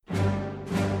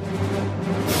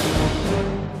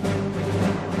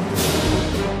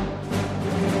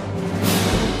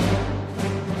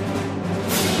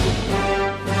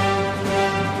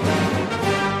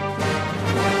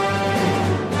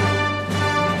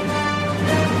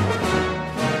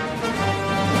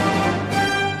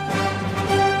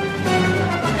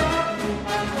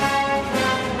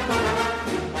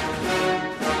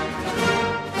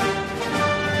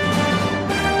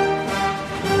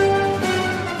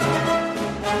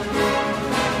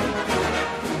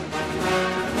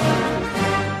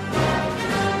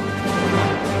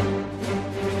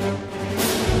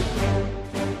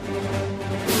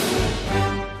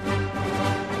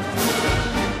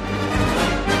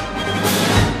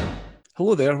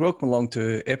Hello there, welcome along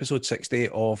to episode 60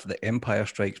 of The Empire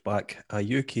Strikes Back, a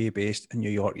UK-based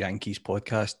New York Yankees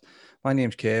podcast. My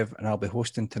name's Kev and I'll be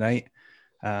hosting tonight,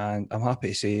 and I'm happy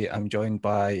to say I'm joined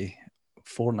by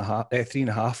three and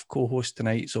a half co-hosts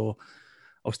tonight. So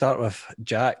I'll start with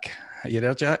Jack. Are you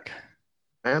there, Jack?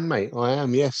 I am, mate. I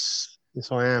am. Yes,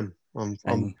 I am.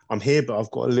 And I'm here, but I've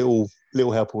got a little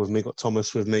helper with me. Got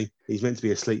Thomas with me. He's meant to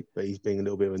be asleep, but he's being a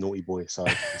little bit of a naughty boy, so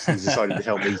he's decided to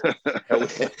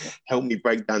help me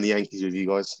break down the Yankees with you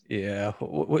guys. Yeah,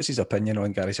 what's his opinion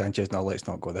on Gary Sanchez? No, let's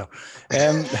not go there.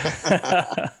 And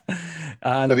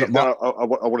I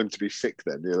want him to be sick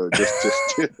then. Just.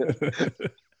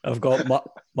 I've got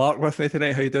Mark with me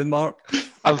tonight. How you doing, Mark?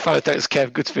 I'm fine, thanks,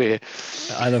 Kev. Good to be here.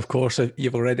 And of course,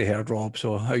 you've already heard Rob.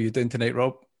 So how are you doing tonight,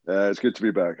 Rob? It's good to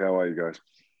be back. How are you guys?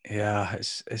 Yeah,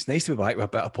 it's nice to be back with a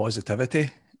bit of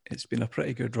positivity. It's been a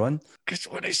pretty good run. Because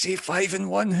when I say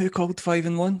 5-1, who called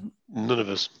 5-1? None of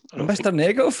us. Mr.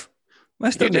 Negative.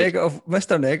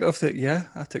 Mr. Negative. Yeah,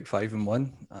 I took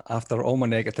 5-1. After all my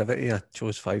negativity, I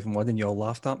chose 5-1, and you all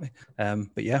laughed at me.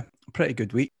 But yeah, pretty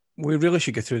good week. We really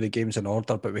should go through the games in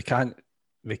order, but we can't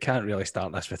really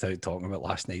start this without talking about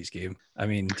last night's game. I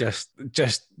mean, just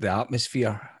the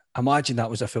atmosphere. Imagine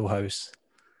that was a full house.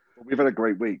 Well, we've had a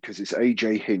great week because it's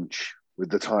AJ Hinch with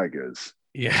the Tigers.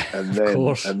 Yeah, and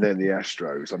then the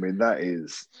Astros. I mean, that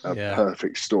is a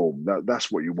perfect storm. That's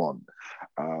what you want.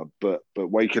 But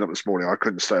waking up this morning, I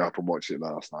couldn't stay up and watch it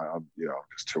last night. I'm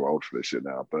just too old for this shit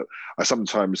now. But I've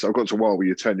got to a while where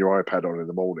you turn your iPad on in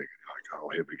the morning and you're like, oh,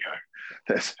 here we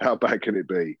go. How bad can it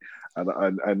be?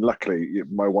 And luckily,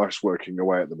 my wife's working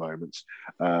away at the moment,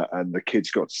 and the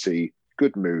kids got to see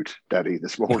good mood, Daddy,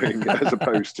 this morning, as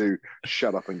opposed to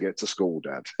shut up and get to school,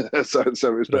 Dad. so it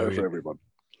was better for everyone.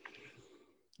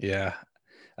 Yeah,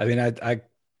 I mean, I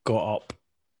got up,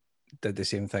 did the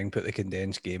same thing, put the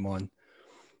condensed game on,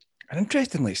 and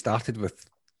interestingly, it started with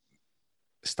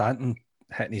Stanton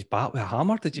hitting his bat with a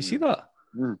hammer. Did you see that?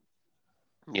 Mm.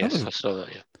 Yes, I saw that.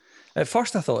 Yeah. At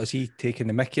first, I thought, is he taking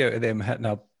the mickey out of them, hitting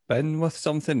a bin with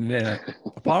something? And then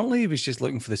apparently, he was just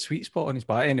looking for the sweet spot on his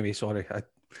bat. Anyway, sorry,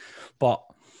 but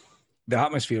the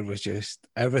atmosphere was just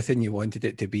everything you wanted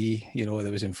it to be. There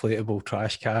was inflatable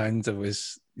trash cans. There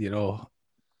was,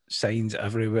 signs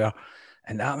everywhere,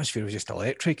 and the atmosphere was just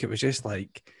electric. It was just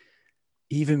like,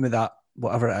 even with that,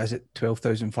 whatever it is,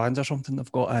 12,000 fans or something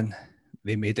they've got in,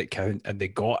 they made it count, and they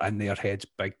got in their heads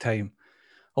big time.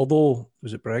 Although,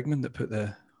 was it Bregman that put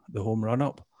the home run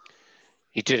up?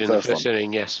 He did in the first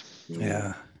inning, yes.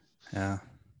 Yeah.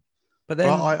 But then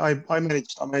I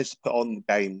managed to put on the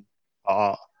game.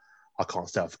 I can't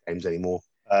stay up for games anymore.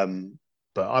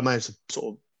 But I managed to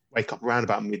sort of wake up around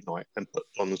about midnight and put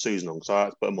John and Susan on, because I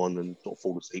had to put them on and sort of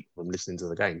fall asleep from listening to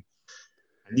the game.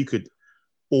 And you could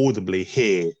audibly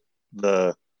hear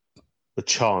the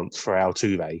chants for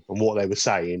Altuve and what they were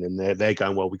saying, and they're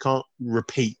going, well, we can't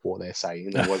repeat what they're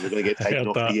saying, otherwise we're going to get taken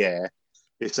off the air,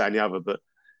 this, that, and the other. But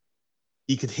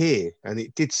you could hear, and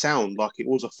it did sound like it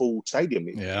was a full stadium.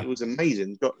 It was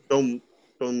amazing. Don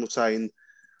was saying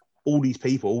all these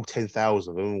people, all 10,000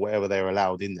 of them, whatever they're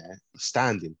allowed in there, are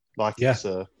standing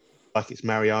it's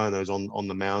Mariano's on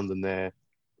the mound and they're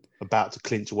about to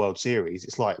clinch a World Series.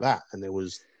 It's like that, and there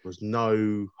was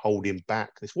no holding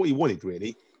back. It's what you wanted,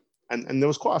 really. And there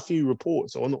was quite a few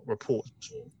reports, or not reports,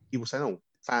 people saying, "Oh,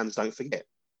 fans don't forget."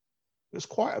 It was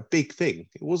quite a big thing.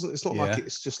 It wasn't. It's not like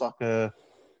it's just like a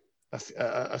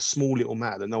small little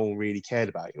matter that no one really cared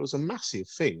about. It was a massive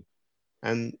thing,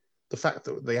 and the fact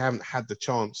that they haven't had the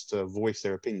chance to voice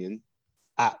their opinion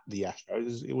at the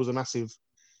Astros, it was a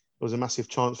massive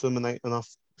chance for them, and I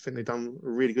think they've done a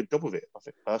really good job of it. I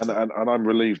think, and I'm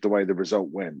relieved the way the result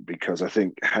went, because I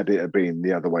think had it been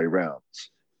the other way round,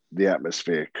 the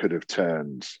atmosphere could have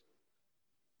turned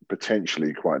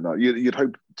potentially quite nice. You'd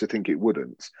hope to think it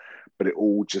wouldn't, but it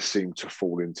all just seemed to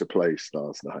fall into place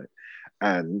last night.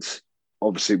 And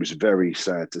obviously, it was very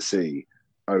sad to see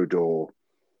Odor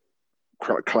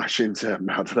clash into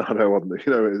Maldonado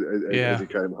as he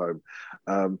came home.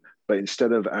 But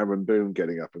instead of Aaron Boone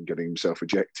getting up and getting himself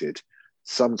ejected,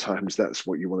 sometimes that's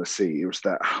what you want to see. It was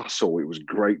that hustle. It was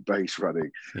great base running,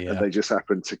 and they just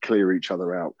happened to clear each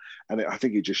other out. And I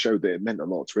think it just showed that it meant a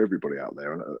lot to everybody out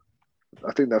there. And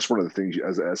I think that's one of the things,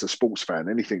 as a sports fan,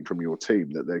 anything from your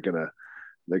team that they're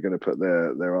gonna put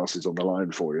their asses on the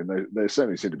line for you. And there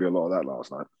certainly seemed to be a lot of that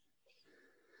last night.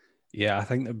 Yeah, I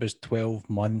think there was 12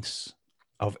 months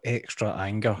of extra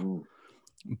anger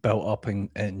built up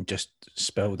and just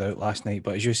spilled out last night.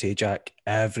 But as you say, Jack,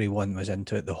 everyone was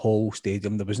into it. The whole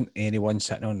stadium, there wasn't anyone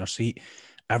sitting on their seat.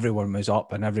 Everyone was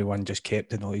up, and everyone just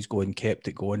kept the noise going, kept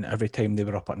it going. Every time they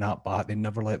were up at that bat, they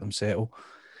never let them settle.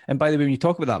 And by the way, when you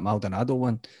talk about that Maldonado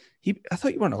one, I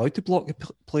thought you weren't allowed to block the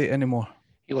plate anymore.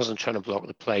 He wasn't trying to block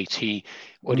the plate.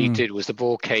 What he did was the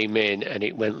ball came in and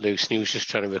it went loose, and he was just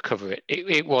trying to recover it.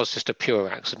 It was just a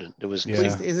pure accident. There was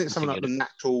Is it something like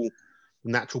the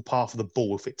natural path of the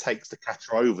ball? If it takes the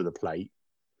catcher over the plate,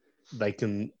 they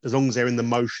can, as long as they're in the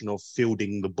motion of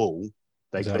fielding the ball,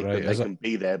 they can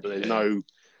be there. But there's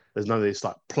no this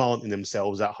like planting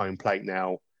themselves at home plate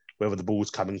now, whether the ball's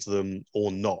coming to them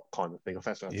or not, kind of thing. I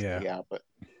think yeah, but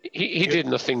he did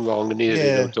nothing wrong, and neither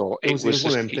did Odor. It was just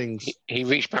one of them things. He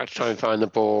reached back to try and find the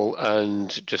ball,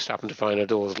 and just happened to find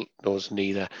Odor's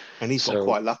knee there. And he's got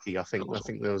quite lucky. I think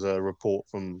there was a report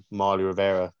from Marley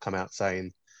Rivera come out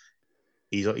saying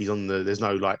he's on the. There's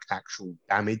no like actual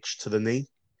damage to the knee.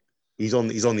 He's on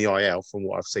the IL from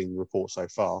what I've seen reports so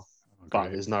far, but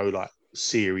there's no like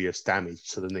serious damage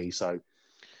to the knee. So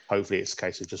hopefully it's a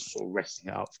case of just sort of resting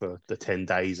it up for the 10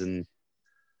 days, and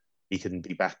he can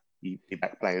be back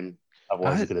playing.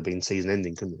 Otherwise, it could have been season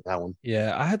ending, couldn't it, that one?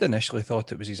 Yeah, I had initially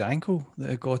thought it was his ankle that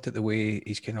had got it, the way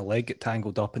his kind of leg got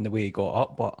tangled up and the way he got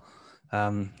up. But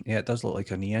it does look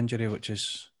like a knee injury, which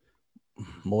is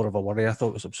more of a worry. I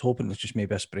was hoping it was just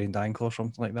maybe a sprained ankle or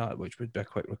something like that, which would be a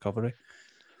quick recovery.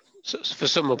 So for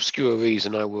some obscure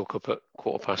reason, I woke up at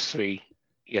 3:15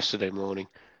 yesterday morning,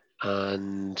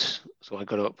 and so I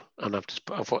got up and I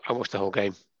watched the whole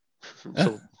game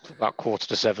until about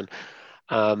 6:45.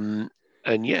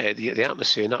 And yeah, the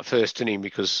atmosphere in that first inning,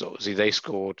 because obviously they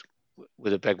scored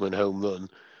with a Bregman home run,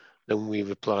 then we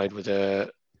replied with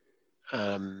a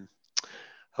home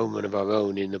run of our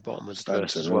own in the bottom of the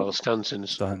first as well,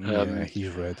 Stanton's. He's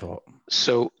red hot.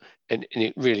 So, and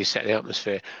it really set the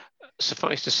atmosphere.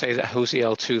 Suffice to say that Jose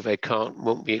Altuve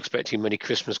won't be expecting many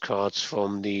Christmas cards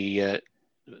from the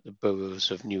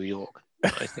boroughs of New York,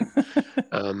 I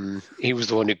think. He was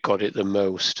the one who got it the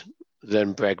most,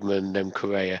 then Bregman, then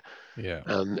Correa. Yeah.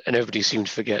 And everybody seemed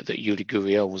to forget that Yuli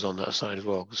Gurriel was on that side as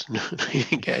well, because he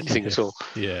didn't get anything at all.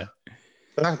 Yeah.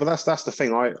 But that's the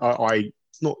thing I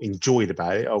not enjoyed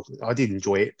about it. I did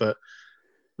enjoy it, but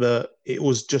it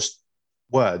was just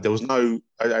word. There was no,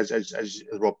 as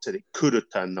Rob said, it could have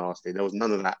turned nasty. There was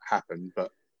none of that happened. But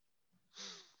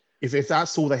if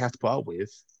that's all they have to put up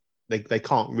with, they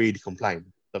can't really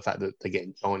complain. The fact that they're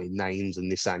getting chanted names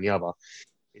and this, that, and the other.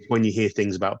 It's when you hear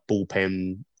things about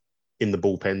bullpen, in the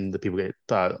bullpen, the people get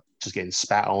just getting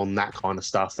spat on, that kind of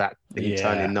stuff, that thing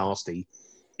turning nasty.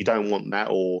 You don't want that,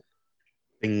 or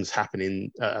things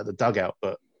happening at the dugout.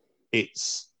 But if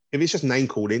it's just name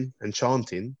calling and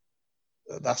chanting,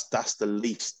 that's the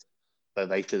least that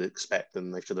they could expect,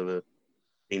 and they should have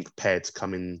been prepared to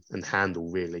come in and handle,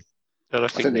 really. And I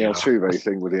think the Altuve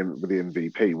thing with the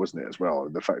MVP, wasn't it, as well?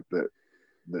 And the fact that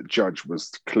Judge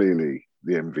was clearly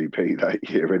the MVP that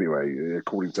year anyway,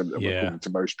 according to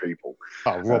most people.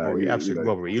 Oh, robbery, absolute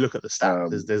robbery. You look at the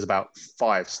stats, there's about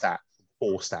 4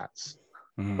 stats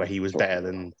where he was better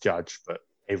than Judge, but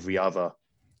every other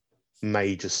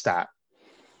major stat,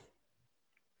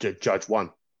 Judge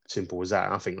won. Simple as that.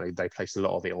 And I think they placed a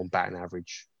lot of it on batting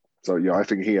average. So yeah, I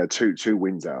think he had two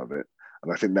wins out of it,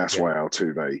 and I think that's why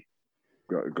Altuve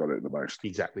got it the most.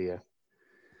 Exactly. Yeah.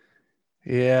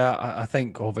 Yeah, I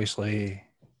think obviously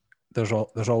there's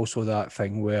also that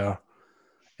thing where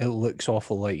it looks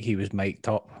awful like he was mic'd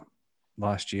up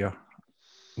the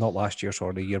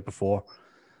year before,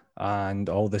 and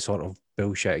all the sort of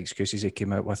bullshit excuses he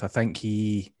came out with. I think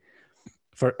in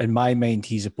my mind,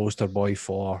 he's a poster boy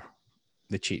for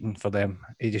the cheating for them.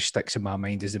 He just sticks in my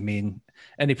mind as the main,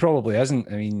 and he probably isn't.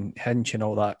 I mean, Hinch and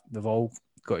all that, they've all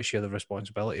got to share the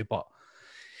responsibility, but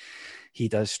he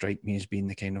does strike me as being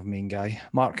the kind of main guy.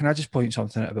 Mark, can I just point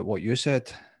something out about what you said?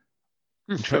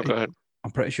 Sure, go ahead.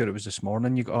 I'm pretty sure it was this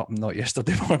morning you got up, not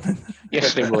yesterday morning.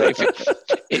 Yesterday morning.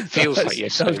 It feels like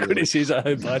yesterday. I was going to say that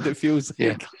how bad it feels.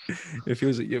 Yeah. It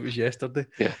feels like it was yesterday.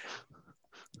 Yeah.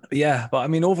 Yeah, but I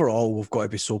mean, overall, we've got to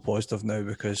be so positive now,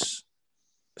 because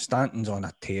Stanton's on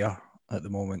a tear at the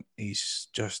moment. He's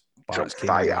just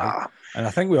fire. And I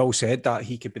think we all said that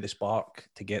he could be the spark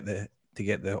to get the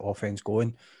offense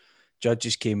going. Judge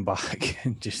just came back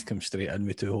and just come straight in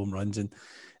with 2 home runs, and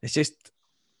it's just,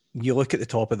 you look at the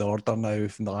top of the order now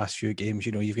from the last few games.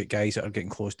 You've got guys that are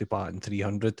getting close to batting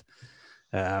 300.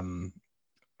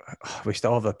 We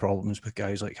still have the problems with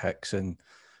guys like Hicks and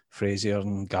Frazier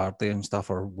and Gardley and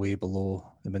stuff are way below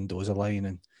the Mendoza line,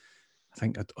 and I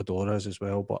think Odora's as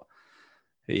well. But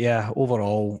yeah,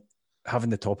 overall, having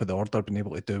the top of the order, being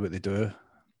able to do what they do,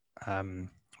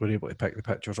 we're able to pick the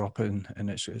pitchers up, and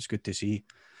it's good to see.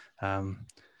 And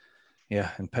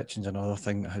pitching's another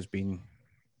thing that has been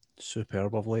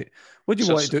superb of late. What do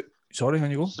you want to do? Sorry,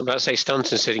 on you go. I'm about to say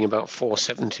Stanton's sitting about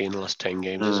 470 in the last 10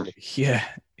 games, isn't he?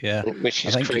 Yeah. Which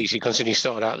is crazy considering he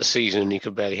started out the season and he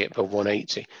could barely hit above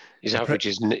 180. His average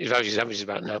is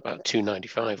about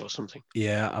 295 or something.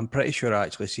 Yeah, I'm pretty sure I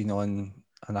actually seen on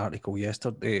an article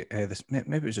yesterday,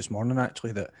 maybe it was this morning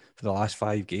actually, that for the last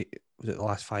 5 games, was it the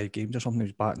last 5 games or something, he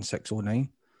was batting 609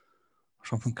 or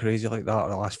something crazy like that, or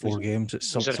the last 4 games.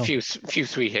 He's had a few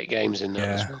 3-hit games in that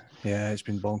as well. Yeah, it's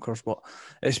been bonkers, but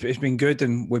it's been good,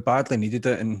 and we badly needed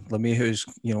it. And LeMahieu's,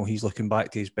 he's looking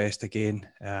back to his best again.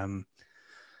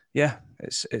 Yeah,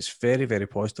 it's very, very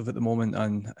positive at the moment,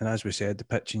 and as we said, the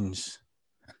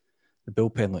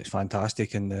bullpen looks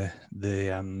fantastic, and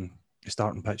the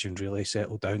starting pitching really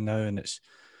settled down now, and it's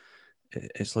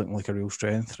looking like a real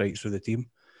strength right through the team.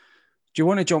 Do you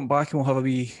want to jump back and we'll have a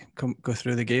wee go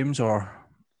through the games, or?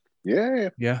 Yeah.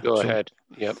 Go ahead.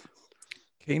 Yep.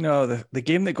 Kind of the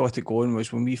game that got it going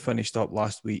was when we finished up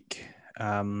last week.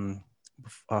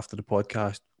 After the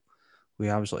podcast, we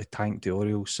absolutely tanked the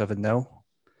Orioles 7-0,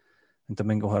 and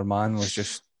Domingo Germán was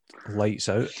just lights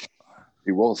out.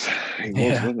 He was, wasn't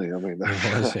he? I mean,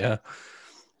 he was, yeah.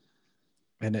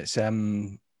 And it's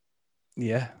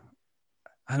yeah.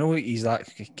 I know he's that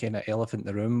kind of elephant in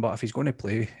the room, but if he's going to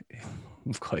play,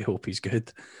 we've got to hope he's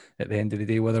good at the end of the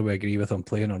day, whether we agree with him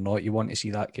playing or not. You want to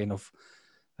see that kind of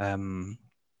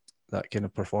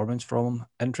performance from him.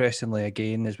 Interestingly,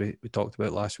 again, as we talked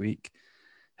about last week,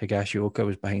 Higashioka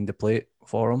was behind the plate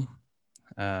for him,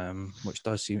 which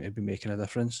does seem to be making a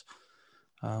difference.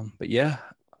 But yeah.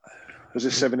 Was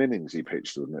it 7 innings he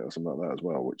pitched, wasn't it, or something like that as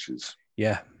well, which is...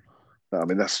 Yeah. I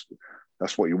mean, that's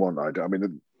what you want. I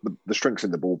mean, the strength's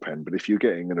in the bullpen, but if you're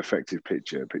getting an effective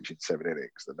pitcher pitching 7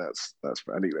 innings, then that's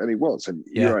and he was. And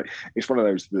you're right, it's one of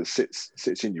those that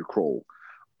sits in your crawl,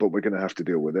 but we're going to have to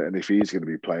deal with it. And if he's going to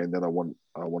be playing, then I want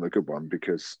a good one,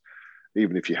 because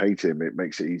even if you hate him, it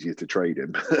makes it easier to trade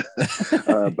him.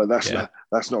 But that's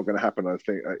not going to happen. I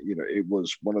think it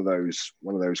was one of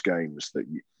those games that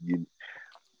you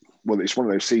well, it's one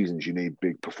of those seasons you need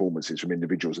big performances from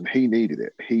individuals, and he needed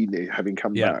it. Having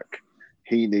come back,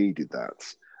 he needed that,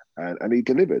 and he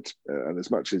delivered. And as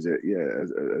much as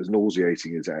as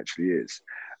nauseating as it actually is,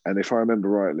 and if I remember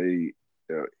rightly,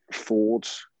 Ford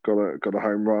got a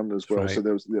home run as well. Right. So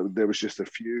there was just a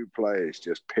few players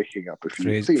just picking up a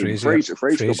few.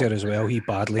 Fraser as well. He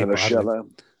badly. Was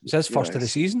his first of the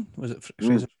season? Was it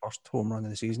Fraser's first home run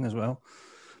of the season as well?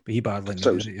 But he badly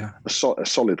needed it, yeah. A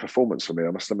solid performance for me.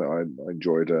 I must admit, I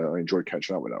enjoyed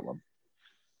catching up with that one.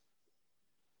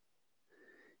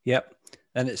 Yep,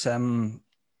 and it's I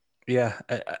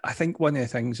think one of the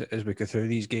things as we go through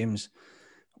these games,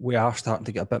 we are starting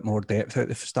to get a bit more depth out of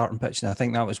the starting pitch, and I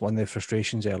think that was one of the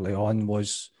frustrations early on.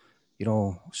 Was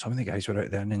some of the guys were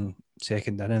out there in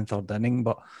second inning, third inning,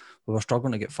 but we were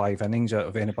struggling to get 5 innings out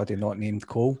of anybody not named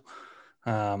Cole.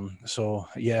 So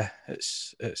yeah,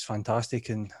 it's fantastic,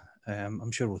 and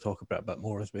I'm sure we'll talk about it a bit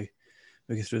more as we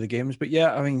go through the games. But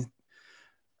yeah, I mean,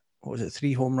 what was it?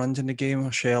 3 home runs in the game: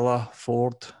 Urshela,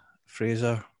 Ford,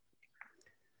 Fraser.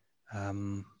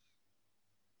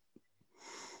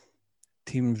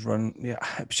 Teams run. Yeah,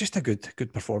 it was just a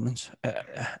good performance.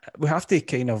 We have to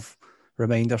kind of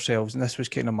remind ourselves, and this was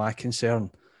kind of my concern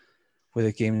with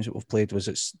the games that we've played, was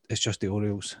it's just the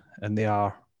Orioles, and they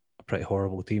are a pretty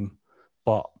horrible team.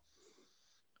 But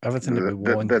everything that we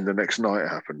wanted... Then the next night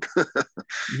happened.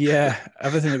 Yeah,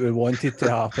 everything that we wanted to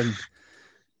happen.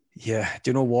 Yeah, do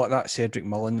you know what? That Cedric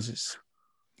Mullins,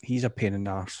 he's a pain in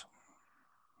the arse.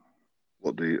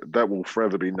 That will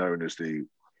forever be known as the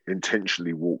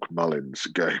intentionally walk Mullins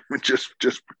game. just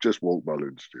walk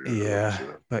Mullins. Yeah,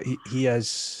 but he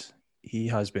has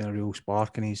been a real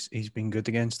spark, and he's been good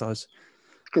against us.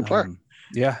 Good player.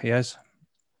 Yeah, he is.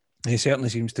 He certainly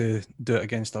seems to do it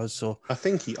against us. So I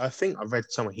think I read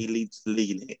somewhere he leads the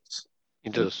league in hits.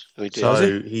 He does.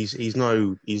 So he's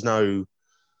not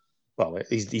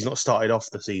started off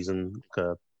the season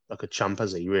like a chump,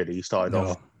 has he? Really, he started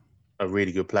off a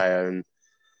really good player, and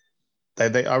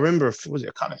they I remember was it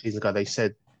a couple of seasons ago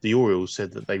the Orioles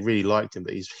said that they really liked him,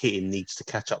 but his hitting needs to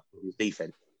catch up with his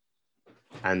defense.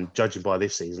 And judging by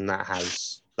this season, that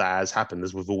has happened,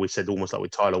 as we've always said, almost like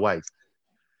with Tyler Wade.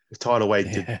 If Tyler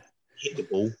Wade did hit the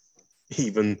ball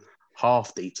even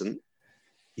half decent,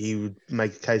 he would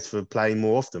make a case for playing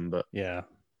more often. But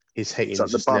his hitting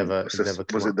just never.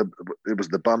 It was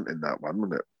the bunt in that one,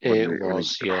 wasn't it? It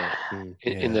was.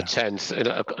 In the 10th,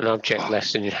 an object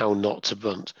lesson in how not to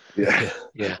bunt.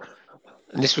 Yeah.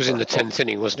 And this was in the 10th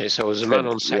inning, wasn't it? So it was a man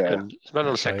on second. Yeah. Man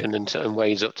on second, and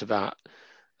Wade's up to bat,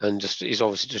 and he's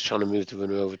obviously just trying to move the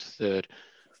runner over to third.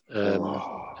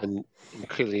 And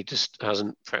clearly just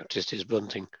hasn't practiced his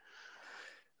bunting.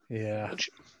 Yeah.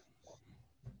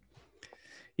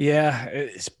 Yeah,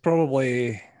 it's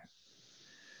probably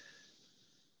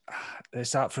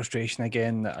it's that frustration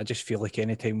again that I just feel like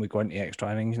anytime we go into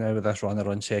extra innings now with this runner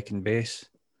on second base,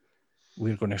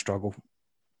 we're going to struggle.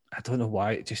 I don't know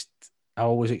why. I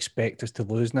always expect us to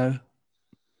lose now.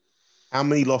 How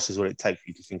many losses will it take for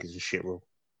you to think it's a shit rule?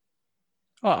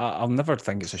 Oh, I'll never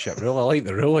think it's a shit rule. I like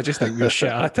the rule. I just think we're shit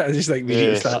at it. I just think we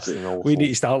need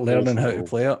to start learning how to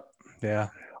play it. Yeah.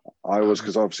 I was,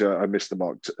 because obviously I missed the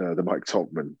Mike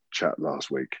Topman chat last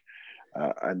week.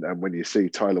 And when you see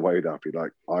Tyler Wade up, you're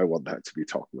like, I want that to be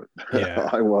Topman. Yeah.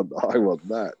 I want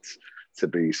that to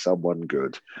be someone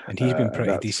good. And he's been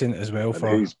pretty decent as well.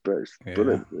 He's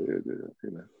brilliant. You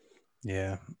know.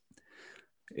 Yeah.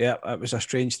 Yeah, it was a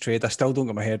strange trade. I still don't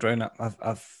get my head around it.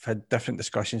 I've had different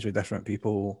discussions with different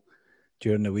people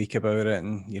during the week about it,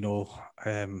 and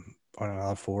on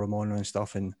another forum and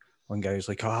stuff. And one guy was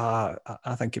like, I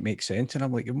think it makes sense. And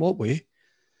I'm like, in what way?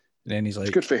 And then he's like,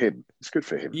 it's good for him. It's good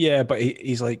for him. Yeah, but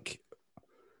he's like,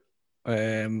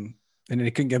 and then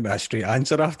he couldn't give me a straight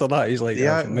answer after that. He's like,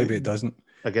 maybe it doesn't.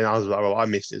 Again, I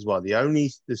missed it as well.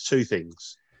 There's two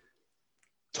things.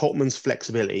 Topman's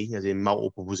flexibility, as in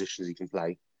multiple positions he can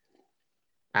play,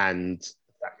 and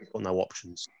he's got no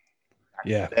options.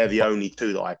 Yeah, they're the only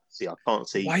two that I see. I can't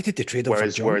see. Why did they trade him?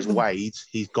 Whereas Wade,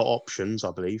 he's got options,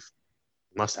 I believe,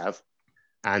 must have,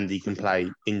 and he can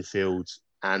play infield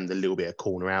and a little bit of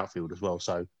corner outfield as well.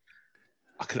 So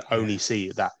I can only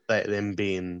see that them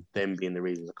being the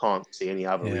reasons. I can't see any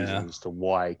other reasons to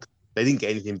why they didn't get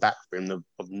anything back for him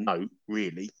of note,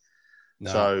 really.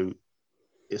 No. So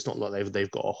it's not like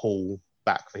they've got a haul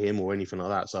back for him or anything like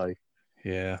that. So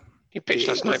he pitched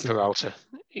last night for Alta.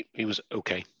 He was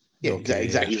okay. Yeah,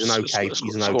 exactly. He's an okay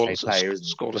player.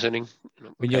 Scoreless inning.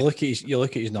 When you look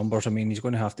at his numbers, I mean, he's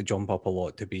going to have to jump up a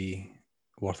lot to be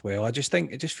worthwhile. I just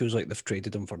think it just feels like they've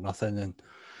traded him for nothing. And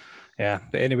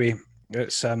but anyway,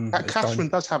 it's Catherine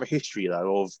does have a history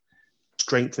though of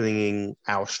strengthening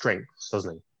our strengths,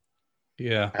 doesn't he?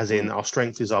 Yeah. As in, our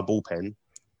strength is our bullpen.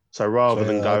 So rather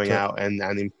than going out and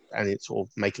it's sort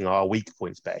of making our weak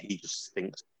points better, he just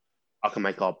thinks I can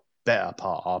make our better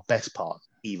part, our best part,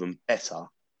 even better.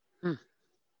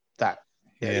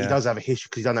 He does have a history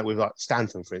because he's done that with like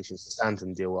Stanton, for instance. The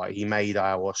Stanton deal, like he made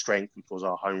our strength, which was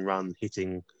our home run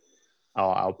hitting,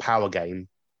 our power game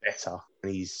better,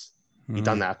 and he's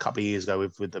done that a couple of years ago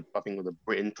with the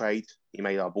Britain trade. He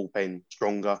made our bullpen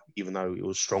stronger, even though it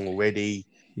was strong already.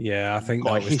 Yeah, I think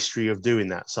got a history of doing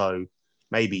that. So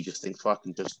maybe he just thinks if I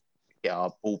can just get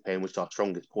our bullpen, which is our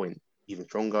strongest point, even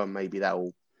stronger, maybe that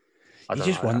will.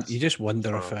 You just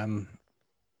wonder if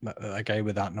a guy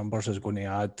with that numbers is going to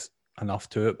add enough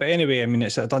to it. But anyway, I mean,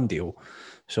 it's a done deal.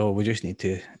 So we just need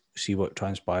to see what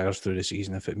transpires through the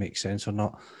season, if it makes sense or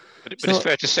not. But it's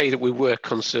fair to say that we were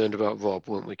concerned about Rob,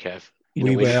 weren't we, Kev?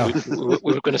 We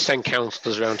were going to send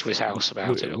counsellors around to his house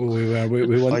about it.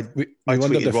 We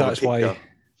wondered if that's why.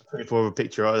 For a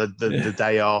picture the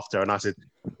day after, and I said,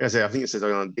 I think it says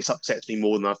this upsets me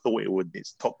more than I thought it would.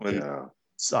 It's Topman,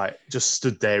 like just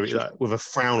stood there like, with a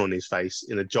frown on his face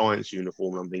in a Giants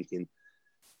uniform. And I'm thinking,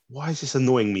 why is this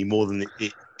annoying me more than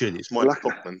it should? It's Mike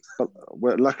Topman.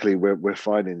 Well, luckily, we're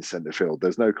fine in centre field.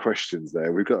 There's no questions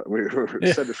there.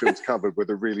 Centre field's covered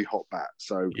with a really hot bat.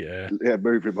 So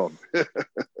move him on.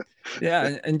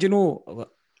 And you know,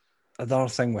 another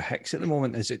thing with Hicks at the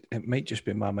moment is it might just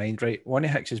be in my mind, right? One of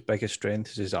Hicks's biggest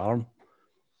strengths is his arm.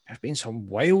 There's been some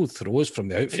wild throws from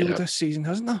the outfield this season,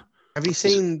 hasn't there? Have you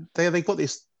seen they got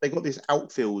this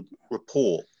outfield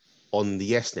report on the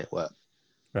Yes Network,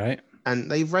 right?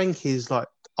 And they rank his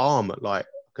arm at like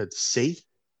a C,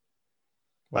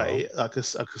 like a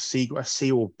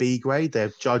C or B grade. They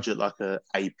judge it like a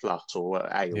A+ or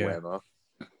A or whatever.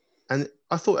 And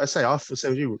I thought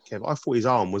Kev, I thought his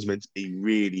arm was meant to be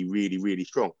really, really, really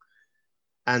strong,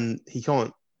 and he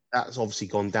can't. That's obviously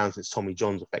gone down since Tommy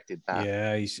John's affected that.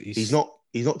 Yeah, he's not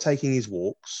taking his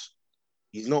walks.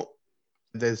 He's not.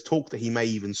 There's talk that he may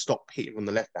even stop hitting from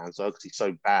the left hand side because he's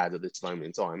so bad at this moment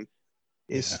in time.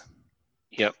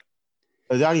 Yep.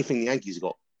 So the only thing the Yankees have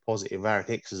got positive Aaron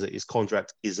Hicks is that his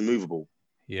contract is immovable.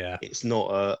 Yeah. It's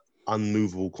not a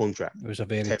unmovable contract. It was a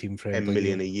very team friendly. 10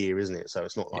 million a year, isn't it? So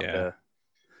it's not like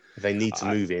if they need to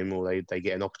move him or they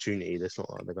get an opportunity, it's not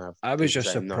like they're going to have. I was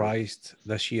just surprised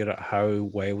this year at how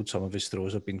wild some of his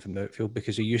throws have been from the outfield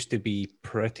because he used to be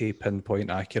pretty pinpoint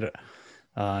accurate.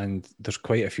 And there's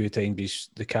quite a few times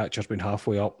the catcher's been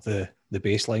halfway up the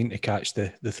baseline to catch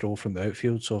the throw from the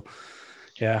outfield. So,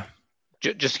 yeah.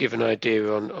 Just to give an idea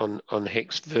on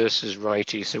Hicks versus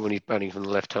righty, so when he's batting from the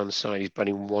left-hand side, he's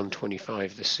batting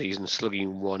 125 this season,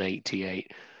 slugging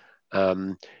 188.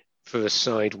 for a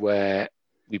side where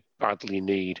we badly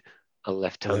need a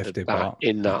left-handed Lefty bat bat.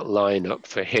 in that lineup,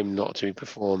 for him not to be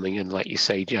performing, and like you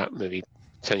say, Jack, maybe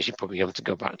potentially probably having to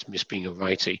go back to just being a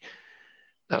righty,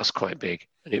 that's quite big,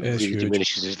 and it It's really huge.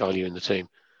 diminishes his value in the team.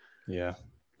 Yeah.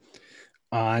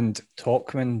 And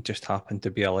Talkman just happened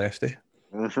to be a lefty.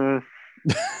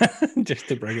 Just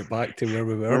to bring it back to where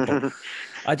we were.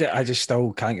 But I just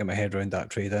still can't get my head around that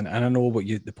trade. And I know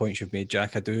the points you've made,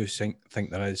 Jack. I do think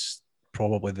there is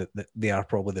probably they are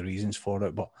probably the reasons for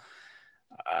it. But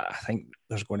I think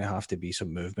there's going to have to be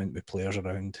some movement with players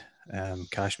around.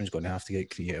 Cashman's going to have to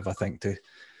get creative, I think, to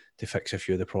fix a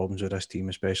few of the problems with this team,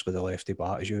 especially the lefty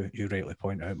bat, as you rightly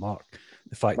point out, Mark.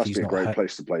 The fact Must he's be a not great hit.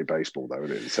 place to play baseball, though,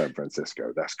 isn't it? In San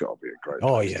Francisco, that's got to be a great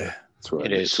Oh place yeah,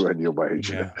 to earn your wage.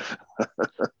 Yeah.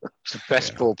 It's the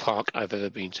best ballpark I've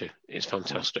ever been to. It's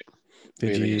fantastic.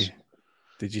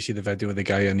 Did you see the video of the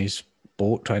guy on his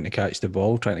boat trying to catch the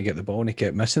ball, trying to get the ball, and he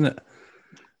kept missing it?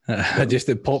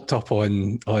 It popped up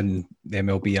on the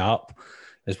MLB app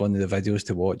as one of the videos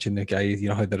to watch, and the guy, you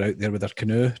know how they're out there with their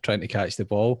canoe trying to catch the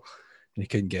ball, and he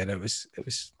couldn't get it. It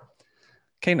was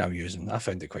kind of amusing. I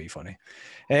found it quite funny.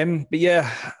 But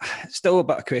yeah, still a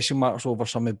bit of question marks over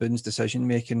some of Boone's decision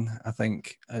making, I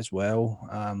think, as well,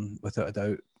 without a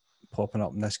doubt, popping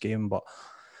up in this game. But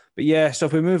yeah, so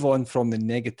if we move on from the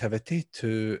negativity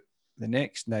to the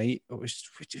next night, we just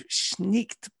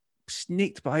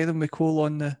sneaked by them with Cole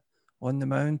on the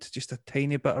mound, just a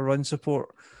tiny bit of run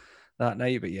support that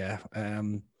night. But yeah,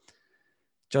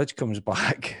 Judge comes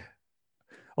back.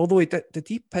 Although did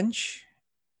he pinch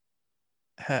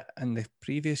hit in the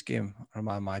previous game? Or am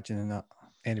I imagining that?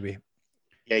 Anyway.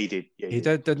 Yeah, he did. Yeah, he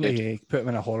did, didn't he? He put him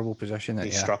in a horrible position.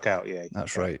 He struck out, yeah.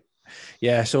 That's right.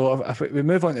 Yeah, so if we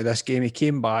move on to this game, he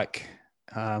came back,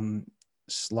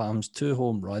 slams 2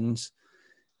 home runs,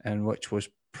 and which was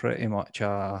pretty much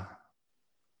an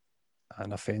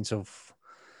offensive.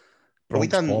 We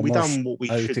done what we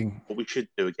outing. should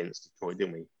do against Detroit,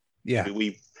 didn't we? Yeah.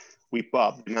 We put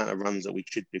up the amount of runs that we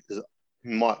should do, because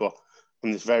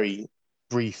from this very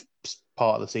brief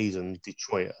part of the season,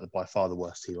 Detroit are by far the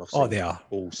worst team I've seen. Oh, they are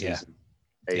all season.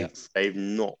 Yeah. They've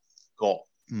not got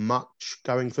much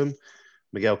going for them.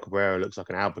 Miguel Cabrera looks like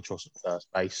an albatross at first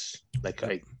base.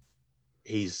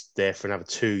 He's there for another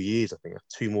 2 years, I think.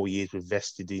 2 more years with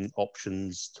vested in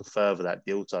options to further that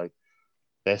deal. So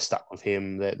they're stuck with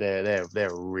him.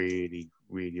 They're really,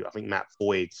 really. I think Matt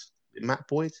Boyd,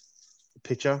 the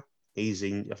pitcher, he's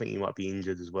in. I think he might be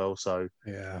injured as well. So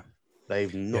yeah,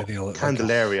 they've not. They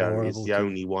Candelario is the team.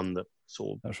 only one that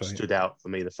sort of stood out for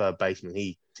me. The third baseman,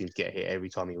 he seemed to get hit every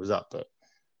time he was up, but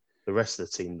the rest of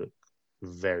the team looked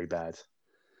very bad.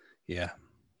 Yeah,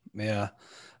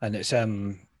 and it's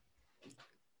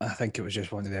I think it was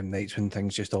just one of them nights when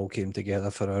things just all came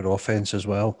together for our offense as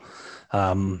well.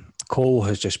 Cole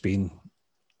has just been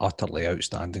utterly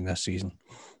outstanding this season,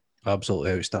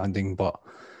 absolutely outstanding. But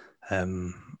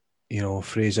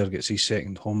Fraser gets his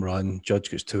second home run,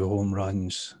 Judge gets 2 home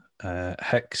runs,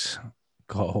 Hicks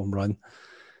got a home run,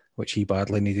 which he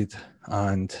badly needed,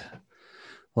 and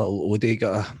little Odie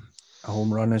got a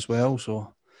home run as well.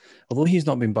 So although he's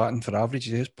not been batting for average,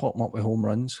 he has popped up with home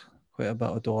runs quite a bit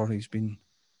of door. He's been,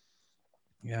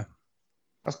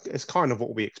 it's kind of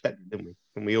what we expected, didn't we?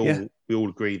 And we all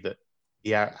agreed that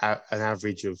an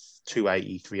average of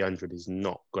 280, 300 is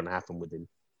not going to happen with him.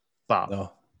 But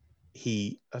no.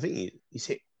 I think he's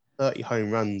hit 30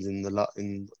 home runs in the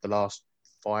last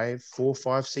 4 or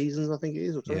 5 seasons, I think it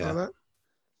is, or something like that.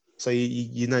 So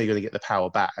you know you're going to get the power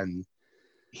bat, and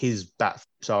his bats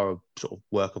are a sort of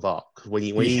work of art. Because when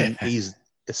he's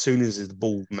as soon as the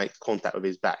ball makes contact with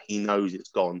his bat, he knows it's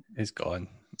gone. It's gone.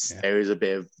 Yeah. There is a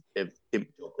bit of imp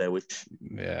job there, which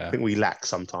I think we lack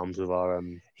sometimes with our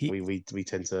we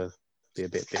tend to be a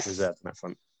bit reserved on that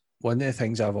front. One of the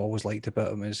things I've always liked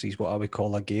about him is he's what I would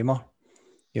call a gamer.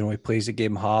 You know, he plays the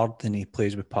game hard and he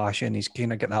plays with passion. He's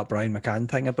kind of got that Brian McCann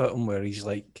thing about him where he's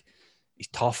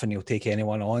tough and he'll take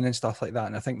anyone on and stuff like that.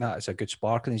 And I think that is a good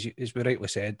spark. And as we rightly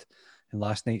said in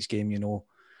last night's game,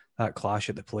 that clash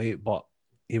at the plate, but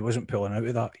he wasn't pulling out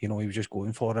of that. He was just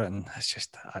going for it. And it's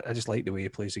just, I just like the way he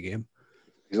plays the game.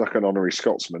 He's like an honorary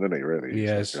Scotsman, isn't he, really? He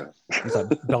is. He's like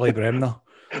Billy Bremner.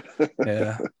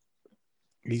 Yeah.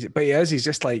 He's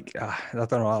just like, I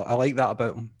don't know. I like that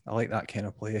about him. I like that kind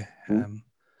of play.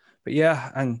 But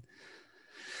yeah, and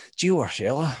Gio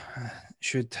Urshela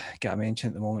should get a mention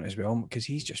at the moment as well, because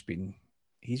he's been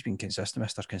consistent,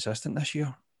 Mr. Consistent this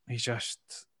year.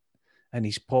 And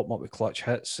he's popped up with clutch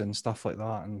hits and stuff like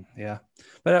that. And yeah,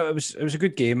 but it was a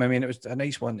good game. I mean, it was a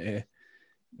nice one to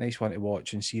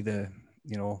watch and see the,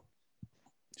 10-0.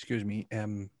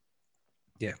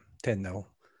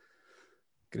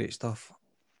 Great stuff.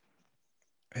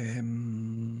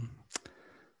 The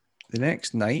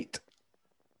next night,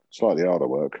 Slightly harder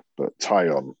work, but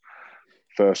Tyon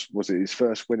was it his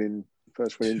first win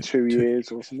in 2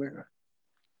 years or something?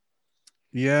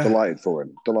 yeah, Delighted for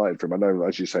him. I know,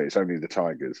 as you say, it's only the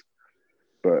Tigers,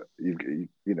 but you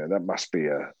know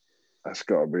that's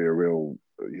got to be a real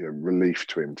relief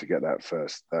to him to get that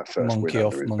first monkey win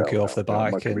off the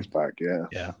back, monkey off his back,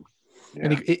 yeah.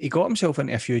 And he got himself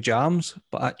into a few jams,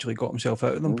 but actually got himself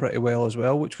out of them pretty well as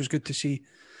well, which was good to see.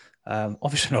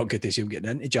 Obviously not good to see him getting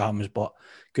into jams, but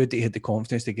good that he had the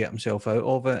confidence to get himself out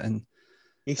of it. And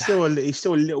he's still a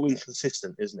little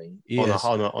inconsistent, isn't he? On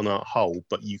a whole,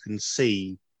 but you can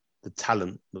see the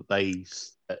talent that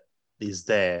is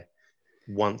there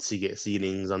once he gets the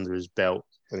innings under his belt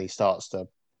and he starts to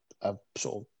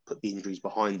sort of put the injuries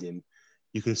behind him.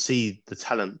 You can see the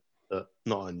talent that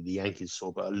not only the Yankees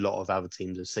saw, but a lot of other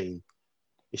teams have seen.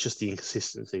 It's just the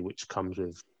inconsistency which comes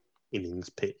with innings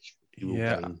pitch.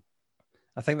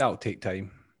 I think that'll take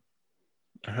time.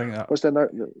 I think that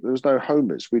there was no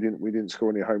homers. We didn't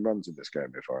score any home runs in this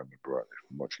game, if I remember rightly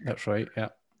from watching it. That's right, yeah.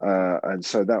 And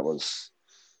so that was,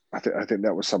 I think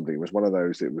that was something. It was one of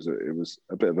those. It was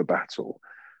a bit of a battle,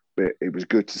 but it was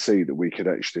good to see that we could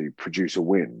actually produce a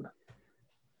win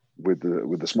with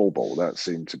the small ball. That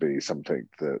seemed to be something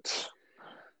that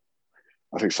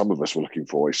I think some of us were looking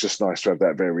for. It's just nice to have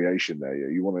that variation there.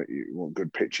 You want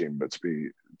good pitching, but to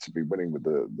be winning with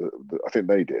the I think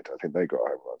they did. I think they got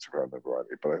home runs if I remember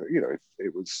rightly. But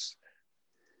it was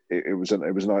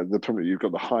nice. The problem, you've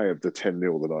got the high of the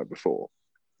 10-0 the night before,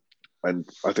 and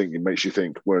I think it makes you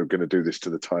think we're going to do this to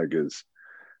the Tigers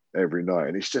every night.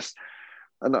 And it's just,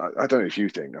 and I don't know if you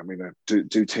think. I mean,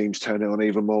 do teams turn it on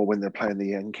even more when they're playing the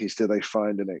Yankees? Do they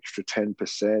find an extra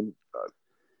 10%?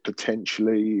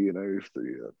 Potentially,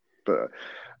 but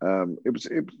it was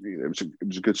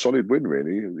a good solid win,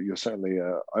 really. You're certainly,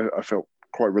 I felt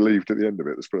quite relieved at the end of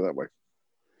it. Let's put it that way.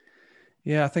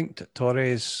 Yeah, I think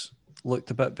Torres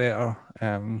looked a bit better.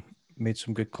 Made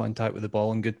some good contact with the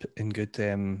ball in good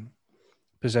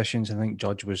positions. I think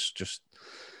Judge was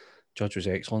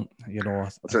excellent. I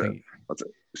think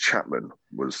Chapman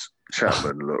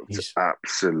looked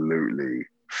absolutely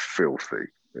filthy.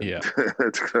 Yeah,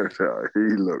 he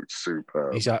looked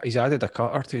superb. He's added a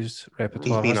cutter to his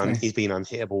repertoire. He's been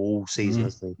unhittable all season,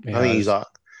 hasn't he? Yeah, I think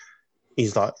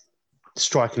he's like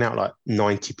striking out like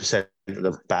 90% of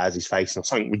the batters he's facing, or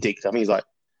something ridiculous. I mean, he's like,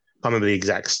 I can't remember the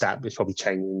exact stat, but it's probably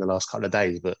changed in the last couple of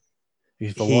days. But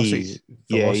his velocities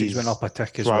went up a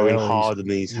tick as well. Throwing harder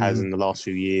than he has in the last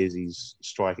few years. He's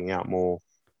striking out more.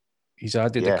 He's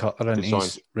added the cutter into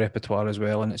his repertoire as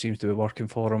well, and it seems to be working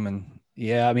for him. And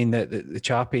yeah, I mean, the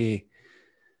Chappie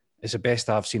is the best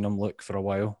I've seen him look for a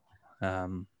while.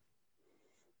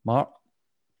 Mark?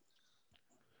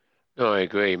 No, I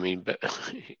agree. I mean, but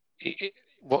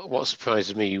what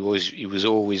surprises me was he was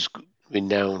always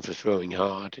renowned for throwing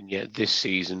hard, and yet this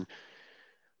season,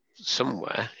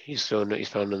 somewhere he's found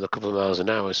another couple of miles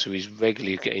an hour, so he's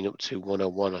regularly getting up to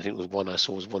 101. I think it was one I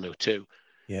saw was 102.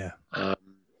 Yeah.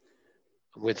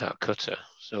 With that cutter,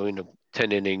 so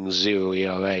 10 innings, 0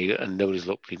 ERA, and nobody's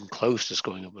looked even close to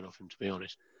scoring up enough him, to be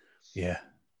honest. Yeah,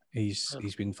 he's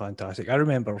been fantastic. I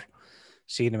remember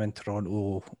seeing him in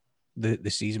Toronto the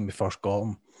season we first got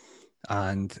him,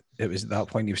 and it was at that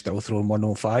point he was still throwing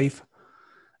 105,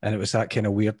 and it was that kind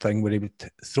of weird thing where he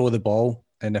would throw the ball,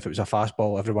 and if it was a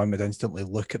fastball, everyone would instantly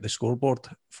look at the scoreboard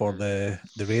for the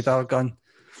radar gun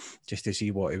just to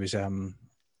see what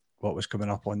was coming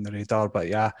up on the radar. But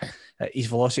yeah, his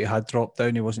velocity had dropped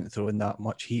down. He wasn't throwing that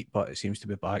much heat, but it seems to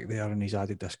be back there, and he's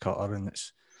added this cutter, and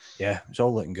it's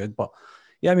all looking good. But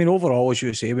yeah, I mean, overall, as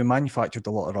you say, we manufactured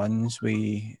a lot of runs.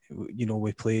 We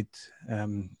played,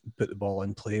 put the ball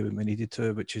in play when we needed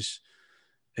to, which is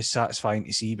satisfying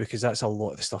to see, because that's a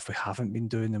lot of the stuff we haven't been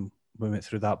doing, and we went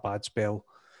through that bad spell.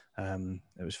 It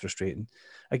was frustrating.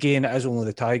 Again, it is only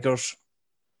the Tigers.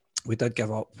 We did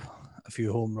give up a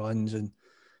few home runs, and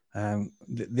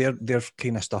their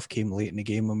kind of stuff came late in the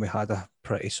game when we had a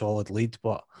pretty solid lead.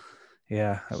 But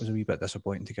yeah, it was a wee bit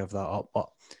disappointing to give that up. But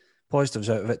positives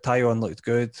out of it: Tyon looked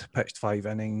good, pitched 5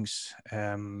 innings.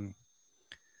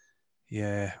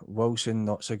 Wilson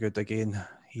not so good again.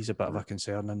 He's a bit of a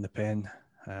concern in the pen.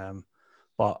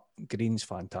 But Green's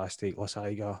fantastic.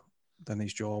 Lasaiga done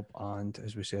his job, and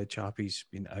as we said, Chappie's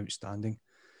been outstanding.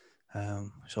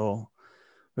 So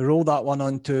we rolled that one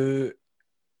onto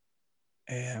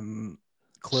Kluber.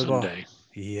 Sunday.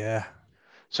 Yeah.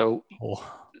 So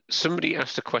somebody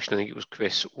asked a question, I think it was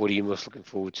Chris, what are you most looking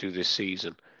forward to this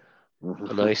season?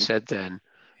 And I said then,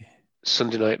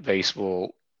 Sunday Night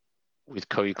Baseball with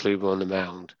Corey Kluber on the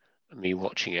mound and me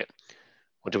watching it.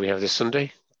 What do we have this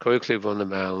Sunday? Corey Kluber on the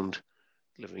mound,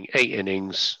 delivering 8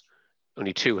 innings,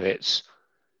 only 2 hits,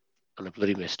 and I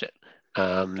bloody missed it.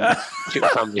 Due to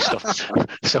family stuff.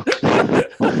 So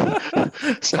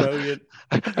Brilliant.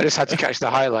 I just had to catch the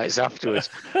highlights afterwards.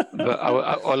 But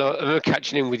I remember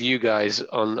catching in with you guys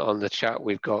on the chat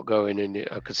we've got going, and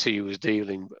I could see you was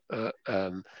dealing.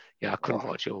 I couldn't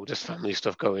watch it all, just family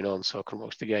stuff going on, so I couldn't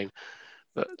watch the game.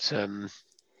 But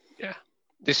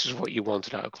this is what you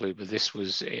wanted out of Kluber. This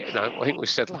was it. And I think we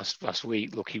said last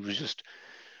week, look, he was just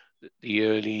the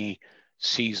early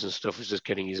season stuff was just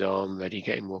getting his arm ready,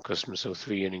 getting more customers. So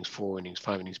 3 innings, 4 innings,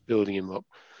 5 innings, building him up.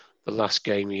 The last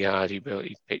game he had, he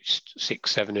pitched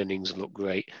 6-7 innings and looked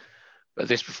great. But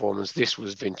this performance, this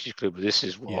was vintage Kluber. This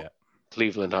is what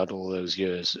Cleveland had all those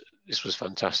years. This was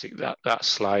fantastic. That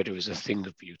slider is a thing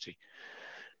of beauty.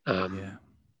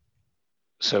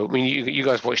 So, I mean, you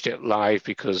guys watched it live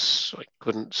because I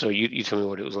couldn't. So you tell me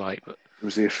what it was like. But it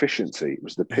was the efficiency. It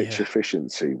was the pitch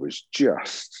efficiency was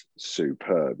just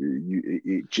superb.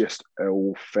 It just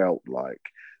all felt like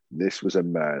this was a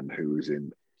man who was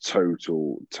in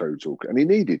total, and he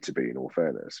needed to be, in all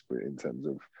fairness, in terms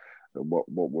of what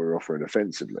we're offering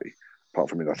offensively. Apart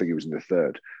from it, I think he was in the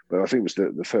third. But I think it was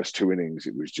the first 2 innings.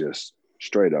 It was just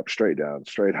straight up, straight down,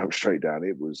 straight up, straight down.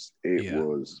 It was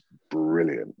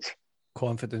brilliant.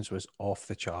 Confidence was off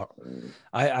the chart.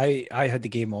 I had the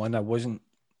game on. I wasn't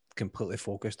completely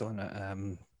focused on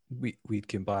it. We'd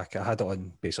come back. I had it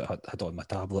on, basically had it on my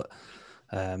tablet.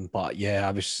 But yeah,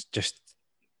 I was just,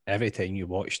 every time you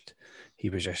watched, he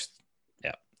was just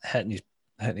hitting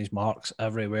his marks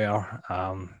everywhere.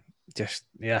 It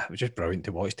was just brilliant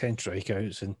to watch. 10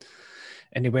 strikeouts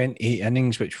and he went 8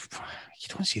 innings, which you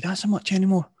don't see that so much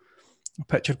anymore.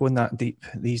 Pitcher going that deep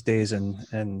these days,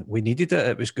 and we needed it.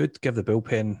 It was good to give the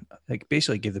bullpen,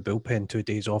 basically give the bullpen 2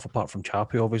 days off, apart from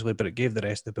Chappie, obviously, but it gave the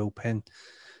rest of the bullpen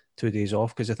 2 days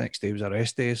off because the next day was a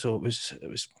rest day. So it was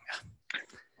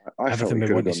I everything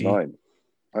we wanted to see. 9.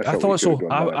 I thought so.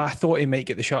 I thought he might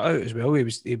get the shutout as well. He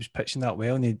was pitching that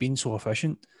well, and he'd been so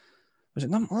efficient. Was it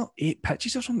not 8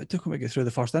 pitches or something it took him to get through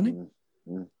the first inning?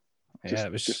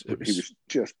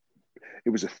 It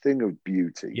was a thing of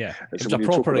beauty. Yeah, and it so was a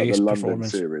proper ace London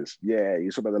performance. Series. Yeah, you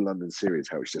talk about the London Series,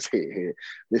 how it's just here.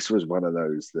 This was one of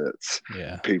those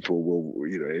that people will,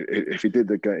 if he did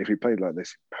the game, if he played like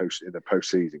this in a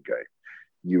postseason game,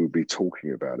 you would be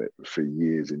talking about it for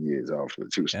years and years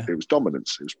afterwards. It was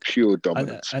dominance. It was pure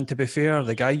dominance. And to be fair,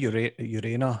 the guy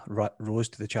Urena rose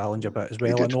to the challenge a bit as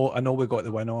well. I know we got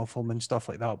the win off him and stuff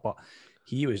like that, but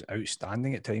he was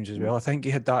outstanding at times as well. I think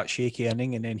he had that shaky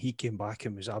inning, and then he came back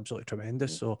and was absolutely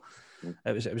tremendous. So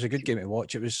it was a good game to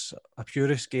watch. It was a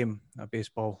purist game of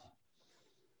baseball.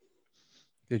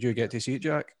 Did you get to see it,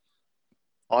 Jack?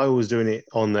 I was doing it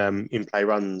on in-play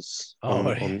runs on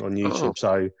YouTube.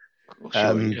 So,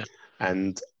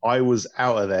 and I was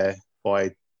out of there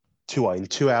by 2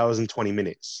 hours and 20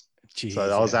 minutes. Jeez, so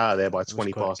I was out of there by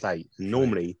 20 past 8. And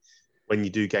normally, when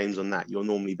you do games on that, you're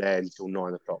normally there until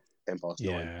 9 o'clock. 10 past 9.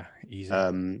 Yeah,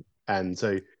 easy. And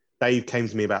so Dave came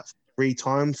to me about 4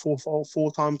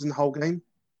 times in the whole game.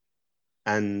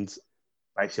 And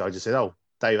basically I just said, "Oh,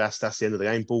 Dave, that's the end of the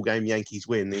game. Ball game, Yankees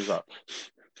win." And he was like,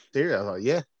 "Serious?" I was like,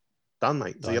 "Yeah, done,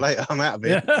 mate. See you later. I'm out of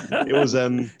it." It was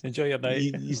enjoy your night.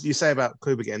 You say about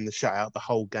Kluber getting the shutout the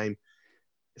whole game.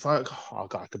 If I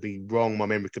could be wrong, my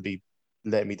memory could be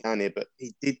letting me down here, but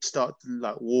he did start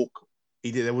to walk.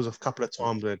 He did. There was a couple of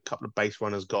times where a couple of base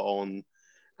runners got on,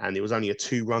 and it was only a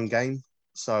 2-run game.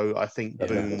 So I think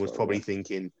Boone was probably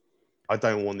thinking, I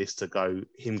don't want this to go,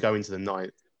 him go into the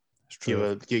ninth, give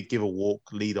a walk,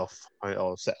 lead off,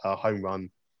 or set a home run,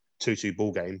 2-2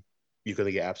 ball game. You're going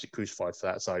to get absolutely crucified for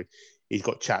that. So he's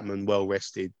got Chapman well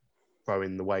rested,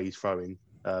 throwing the way he's throwing.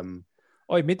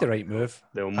 He made the right move.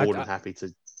 They were more than happy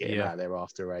to get him out there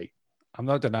after 8. I'm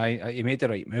not denying he made the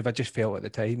right move. I just felt at the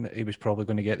time that he was probably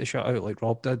going to get the shutout like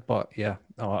Rob did. But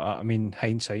I mean,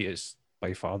 hindsight is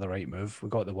by far the right move. We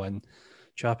got the win.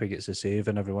 Chappie gets the save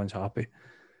and everyone's happy.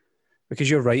 Because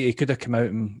you're right, he could have come out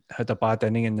and had a bad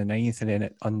inning in the 9th, and then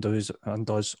it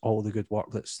undoes all the good work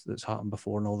that's happened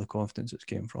before and all the confidence that's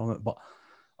came from it. But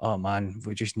oh man,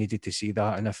 we just needed to see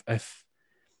that. And if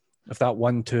that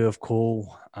 1-2 of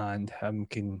Cole and him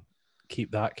can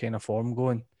keep that kind of form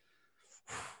going,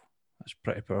 that's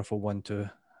pretty powerful 1-2.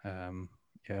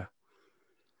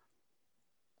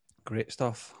 Great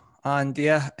stuff. And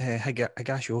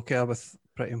Higashioka with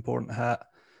pretty important hit.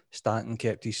 Stanton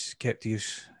kept his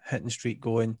hitting streak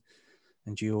going,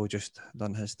 and Gio just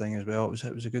done his thing as well.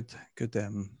 It was a good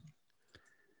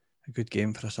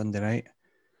game for a Sunday night.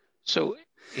 So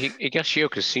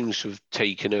Higashioka seems to have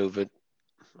taken over.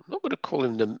 not going to call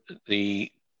him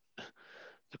the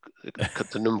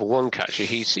number one catcher.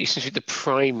 He's essentially the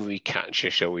primary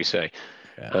catcher, shall we say?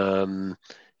 Yeah.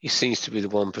 He seems to be the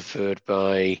one preferred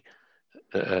by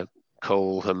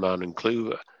Cole, Herman, and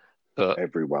Kluber. But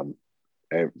everyone,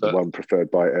 the one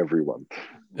preferred by everyone.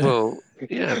 Well,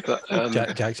 yeah, but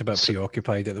Jack's a bit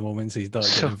preoccupied at the moment, so he's not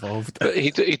getting involved. But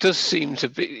he does seem to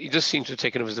be. He does seem to have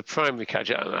taken over as the primary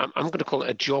catcher. I'm going to call it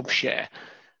a job share.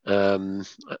 I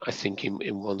think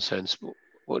in one sense.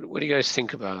 What do you guys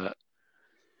think about that?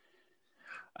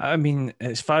 I mean,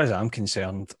 as far as I'm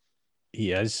concerned,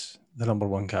 he is the number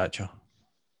one catcher.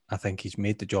 I think he's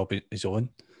made the job his own.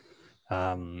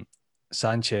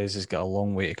 Sanchez has got a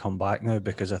long way to come back now,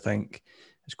 because I think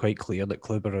it's quite clear that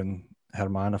Kluber and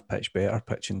Herman have pitched better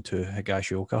pitching to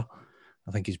Higashioka.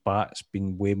 I think his bat's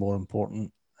been way more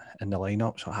important in the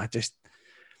lineup. So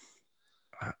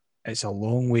it's a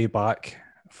long way back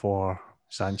for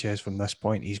Sanchez from this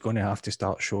point. He's going to have to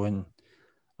start showing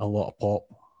a lot of pop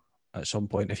at some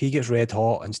point. If he gets red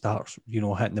hot and starts,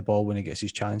 hitting the ball when he gets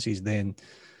his chances, then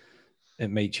it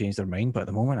might change their mind. But at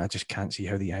the moment, I just can't see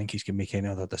how the Yankees can make any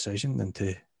other decision than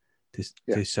to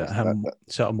sit him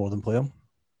more than play him.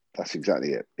 That's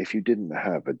exactly it. If you didn't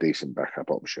have a decent backup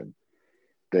option,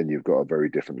 then you've got a very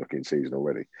different looking season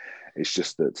already. It's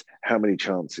just that how many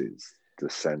chances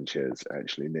does Sanchez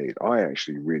actually need? I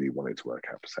actually really wanted to work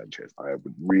out for Sanchez. I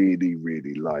would really,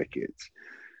 really like it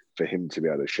for him to be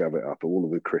able to shove it up all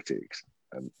of the critics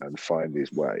and find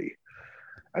his way.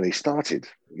 And he started,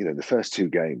 the first two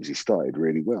games, he started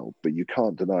really well. But you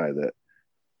can't deny that,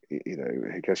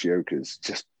 Higashioka's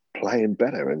just playing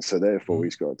better, and so therefore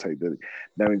he's got to take the.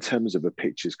 Now, in terms of a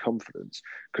pitcher's confidence,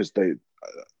 because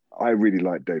I really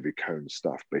like David Cohn's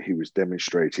stuff, but he was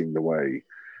demonstrating the way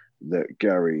that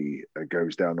Gary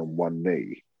goes down on one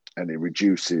knee, and it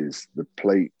reduces the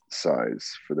plate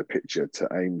size for the pitcher to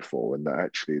aim for, and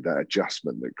that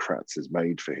adjustment that Kratz has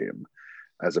made for him,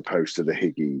 as opposed to the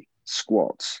Higgy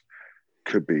squats,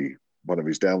 could be one of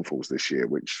his downfalls this year,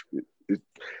 which.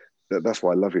 That's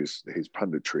why I love his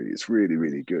punditry. It's really,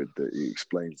 really good that he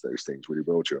explains those things really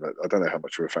well to you. And I don't know how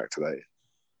much of a factor that is.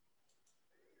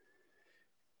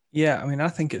 Yeah, I mean, I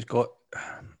think it's got...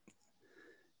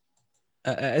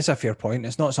 It's a fair point.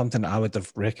 It's not something that I would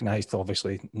have recognised,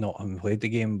 obviously, not having played the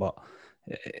game, but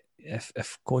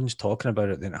if Cohn's talking about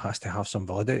it, then it has to have some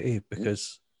validity,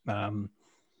 because, I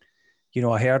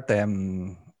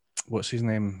heard, what's his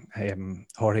name?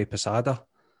 Jorge Posada,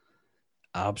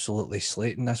 absolutely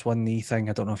slating this one knee thing.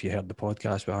 I don't know if you heard the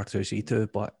podcast with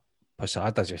R2C2, but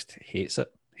Posada just hates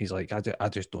it. He's like, I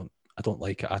don't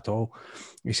like it at all.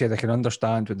 He said, I can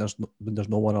understand when there's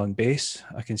no one on base.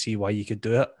 I can see why you could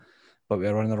do it, but when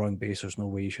you're running on base, there's no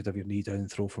way you should have your knee down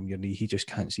and throw from your knee. He just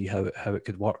can't see how it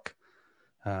could work.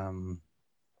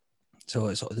 So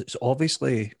it's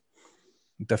obviously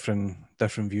different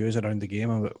views around the game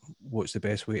about what's the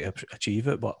best way to achieve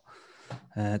it, but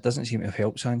it doesn't seem to have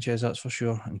helped Sanchez, that's for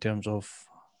sure, in terms of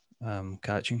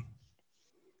catching.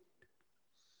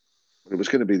 It was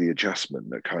going to be the adjustment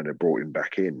that kind of brought him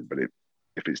back in, but if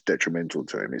it's detrimental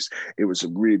to him, it was a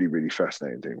really, really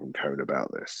fascinating thing from Cohn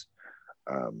about this,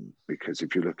 because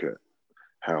if you look at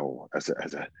how, as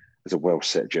a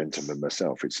well-set gentleman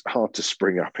myself, it's hard to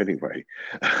spring up anyway.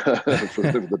 I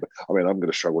mean, I'm going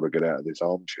to struggle to get out of this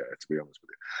armchair, to be honest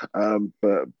with you.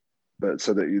 But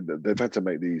so that they've had to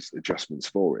make these adjustments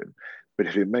for him. But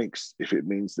if it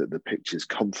means that the pitcher's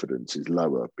confidence is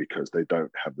lower because they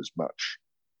don't have as much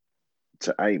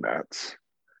to aim at,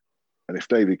 and if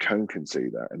David Cohn can see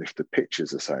that, and if the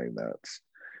pitchers are saying that,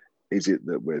 is it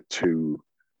that we're too?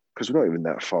 Because we're not even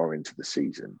that far into the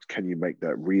season. Can you make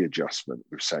that readjustment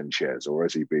with Sanchez, or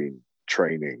has he been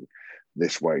training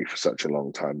this way for such a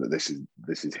long time that this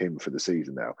is him for the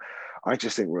season now? I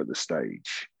just think we're at the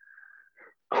stage,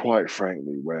 quite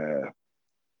frankly, where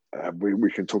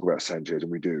we can talk about Sanchez,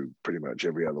 and we do pretty much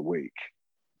every other week,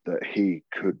 that he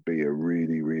could be a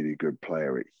really, really good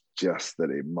player. It's just that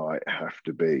it might have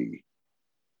to be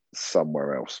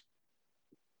somewhere else.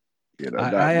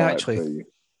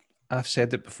 I've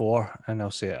said it before, and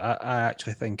I'll say it. I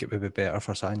actually think it would be better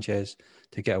for Sanchez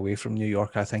to get away from New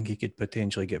York. I think he could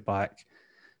potentially get back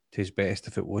to his best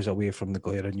if it was away from the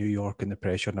glare of New York and the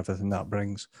pressure and everything that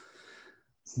brings.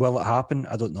 Will it happen?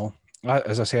 I don't know.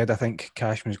 As I said, I think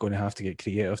Cashman's going to have to get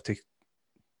creative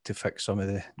to fix some of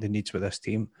the needs with this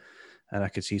team, and I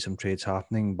could see some trades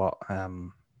happening. But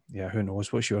who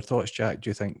knows? What's your thoughts, Jack? Do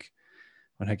you think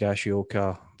when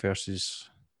Higashioka versus...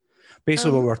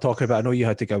 Basically, what we were talking about, I know you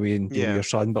had to go away and deal with your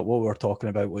son, but what we were talking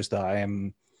about was that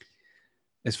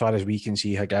as far as we can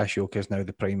see, Higashioka is now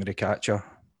the primary catcher.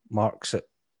 Mark's at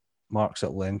remarks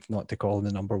at length not to call him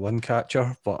the number one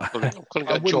catcher, but I'm calling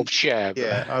it a job share. But...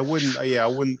 Yeah, I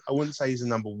wouldn't say he's the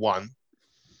number one.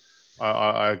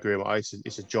 I agree.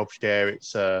 It's a job share.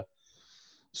 It's a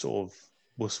sort of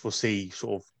we'll see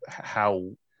sort of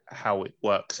how it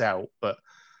works out. But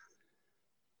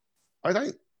I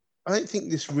don't think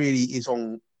this really is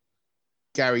on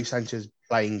Gary Sanchez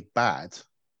playing bad.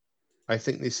 I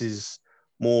think this is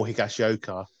more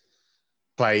Higashioka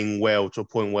playing well to a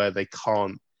point where they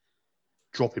can't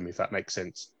drop him, if that makes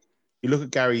sense. You look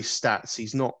at Gary's stats,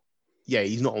 he's not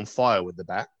on fire with the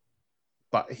bat,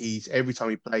 but every time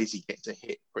he plays, he gets a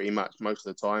hit pretty much most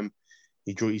of the time.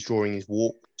 He's drawing his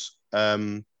walks.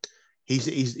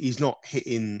 He's not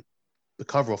hitting the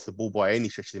cover off the ball by any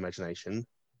stretch of the imagination,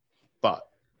 but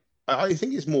I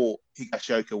think it's more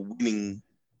Higashioka winning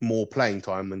more playing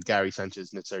time than Gary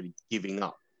Sanchez necessarily giving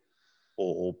up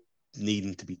or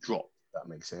needing to be dropped. If that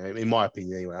makes sense. In my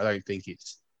opinion, anyway. I don't think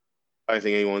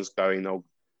anyone's going. Oh,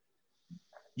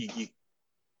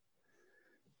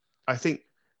 I think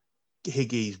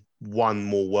Higgy's won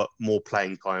more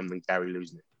playing time than Gary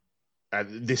losing it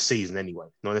this season, anyway.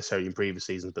 Not necessarily in previous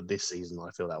seasons, but this season, I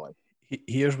feel that way.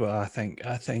 Here's what I think.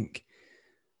 I think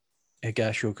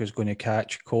Higashioka is going to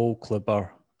catch Cole, Kluber,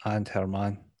 and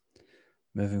Herman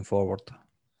moving forward.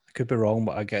 I could be wrong,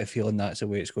 but I get a feeling that's the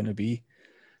way it's going to be.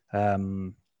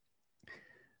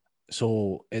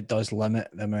 So it does limit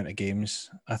the amount of games.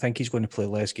 I think he's going to play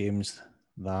less games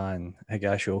than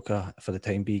Higashioka for the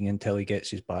time being until he gets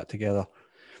his bat together.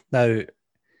 Now,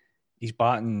 he's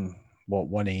batting,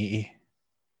 180?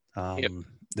 Yep.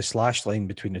 The slash line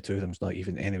between the two of them is not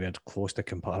even anywhere close to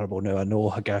comparable. Now, I know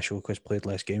Higashioka's played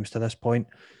less games to this point,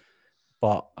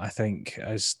 but I think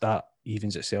as that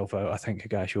evens itself out, I think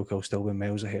Higashioka will still be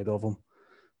miles ahead of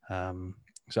him.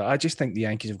 So I just think the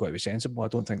Yankees have got to be sensible. I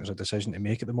don't think there's a decision to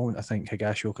make at the moment. I think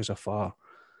Higashioka's a far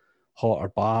hotter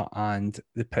bat, and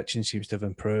the pitching seems to have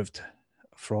improved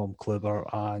from Kluber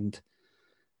and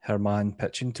Herman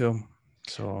pitching to him.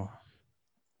 So,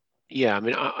 yeah, I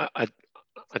mean, I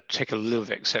take a little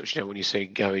bit of exception when you say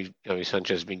Gary Sanchez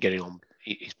has been getting on.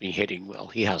 He's been hitting well.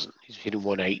 He hasn't. He's hitting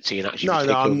 180, and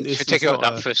actually, if you take out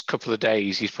that first couple of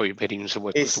days, he's probably hitting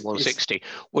somewhere close to 160.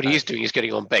 What he is doing is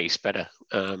getting on base better.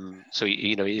 So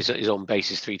his on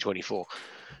base is 324.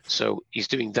 So he's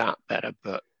doing that better,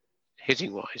 but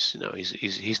hitting wise,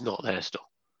 he's not there still.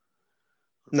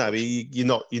 No, but you're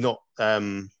not.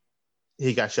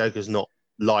 Higashioka's not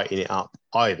lighting it up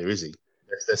either, is he?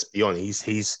 Let's be honest.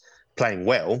 He's playing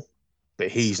well, but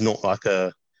he's not like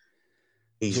a.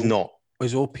 He's not.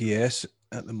 His OPS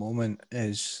at the moment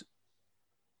is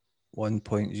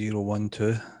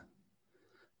 1.012,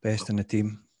 best in the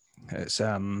team. It's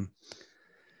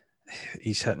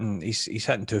he's hitting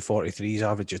 243. His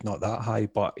average is not that high,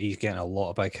 but he's getting a lot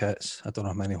of big hits. I don't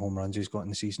know how many home runs he's got in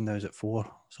the season now. Is it 4?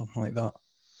 Something like that,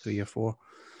 3 or 4.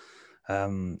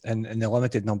 And the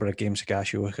limited number of games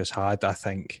Higashioka's had, I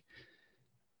think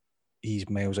he's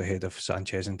miles ahead of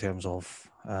Sanchez in terms of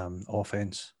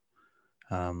offense.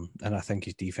 And I think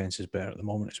his defense is better at the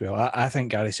moment as well. I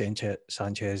think Gary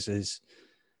Sanchez is.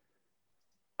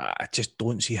 I just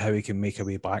don't see how he can make a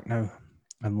way back now,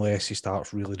 unless he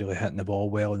starts really, really hitting the ball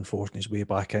well and forcing his way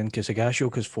back in. Because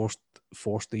Higashioka's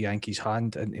forced the Yankees'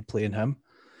 hand into playing him.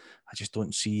 I just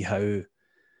don't see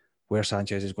where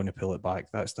Sanchez is going to pull it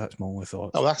back. That's my only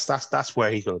thought. Oh, that's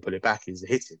where he's going to put it back, is the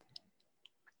hitting.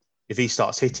 If he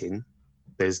starts hitting,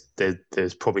 there's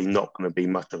probably not going to be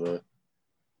much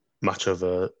of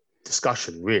a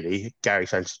discussion, really. Gary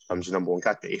Sanchez becomes your number one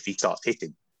catcher if he starts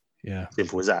hitting. Yeah,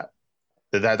 simple as that.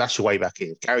 That's your way back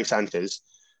in. Gary Sanchez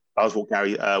does what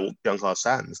Giancarlo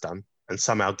Stanton's done, and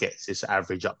somehow gets his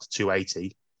average up to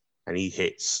 280, and he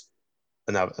hits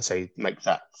another. Say, make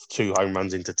that 2 home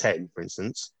runs into 10, for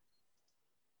instance.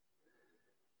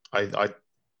 I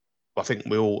think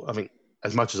I think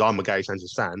as much as I'm a Gary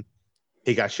Sanchez fan,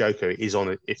 Higashioka is on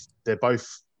it.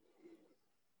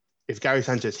 If Gary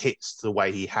Sanchez hits the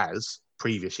way he has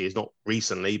previous years, not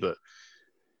recently, but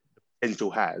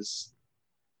potential has,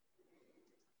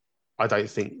 I don't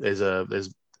think there's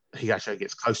Higashioka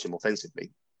gets close to him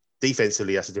offensively.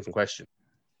 Defensively, that's a different question.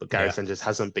 But Gary Sanchez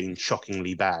hasn't been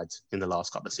shockingly bad in the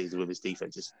last couple of seasons with his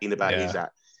defense. It's been about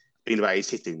his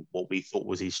hitting, what we thought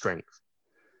was his strength.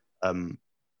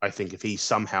 I think if he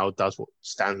somehow does what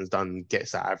Stanton's done,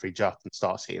 gets that average up and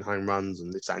starts hitting home runs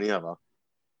and this, that, and the other,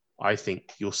 I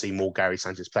think you'll see more Gary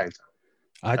Sanchez playing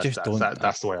time.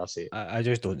 That's the way I see it. I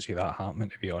just don't see that happening,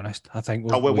 to be honest. I think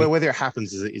whether it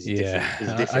happens is a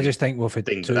different. I just think we've had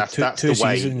thing, two the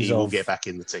way seasons he will get back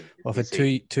in the team. We've had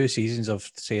two seasons of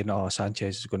saying,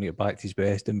 Sanchez is going to get back to his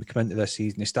best, and we come into this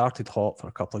season. He started hot for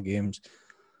a couple of games,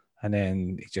 and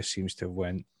then he just seems to have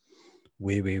went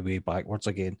way backwards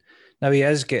again. Now he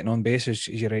is getting on base, as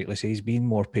you rightly say. He's being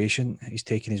more patient. He's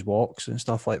taking his walks and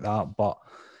stuff like that, but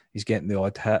he's getting the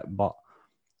odd hit. But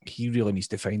he really needs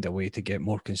to find a way to get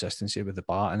more consistency with the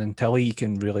bat. And until he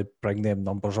can really bring them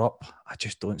numbers up, I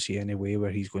just don't see any way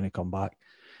where he's going to come back.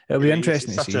 It'll be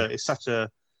interesting to see.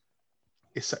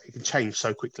 It can change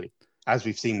so quickly, as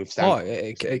we've seen with Stanton.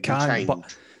 It can.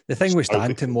 But the thing with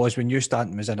Stanton was when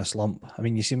Stanton was in a slump. I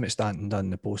mean, you see what Stanton done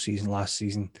in the postseason last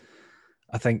season.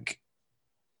 I think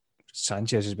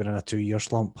Sanchez has been in a 2-year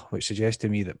slump, which suggests to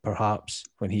me that perhaps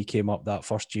when he came up that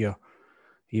first year,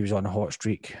 he was on a hot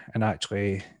streak, and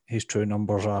actually his true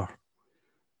numbers are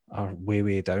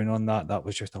way down on that. That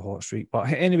was just a hot streak. But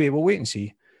anyway, we'll wait and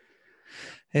see.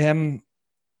 One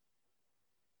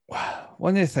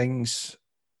of the things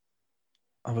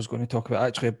I was going to talk about,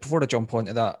 actually, before I jump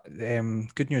onto that,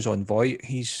 good news on Voit.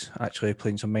 He's actually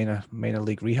playing some minor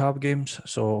league rehab games,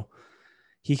 so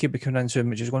he could be coming in soon,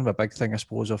 which is going to be a big thing, I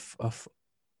suppose, if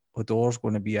Odor's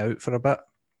going to be out for a bit.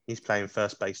 He's playing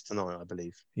first base tonight, I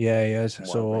believe. Yeah, he is.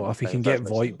 So if he can get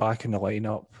Voit back in the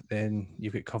lineup, then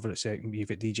you've got cover at second, you've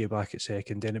got DJ back at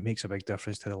second, then it makes a big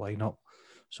difference to the lineup.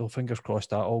 So fingers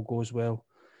crossed that all goes well.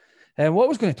 And what I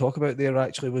was going to talk about there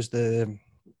actually was there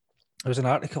was an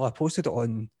article I posted it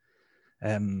on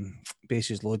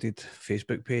Bases Loaded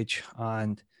Facebook page,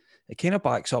 and it kind of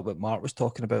backs up what Mark was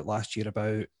talking about last year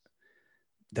about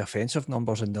the offensive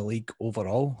numbers in the league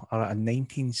overall are at a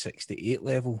 1968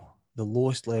 level, the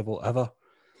lowest level ever.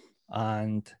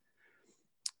 And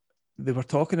they were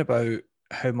talking about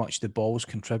how much the ball's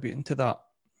contributing to that.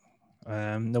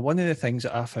 Now, one of the things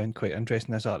that I found quite interesting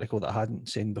in this article that I hadn't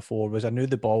seen before was I knew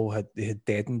they had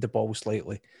deadened the ball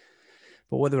slightly.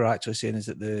 But what they were actually saying is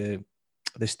that the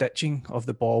stitching of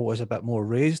the ball was a bit more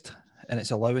raised, and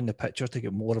it's allowing the pitcher to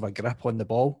get more of a grip on the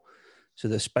ball. So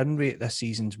the spin rate this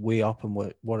season's way up on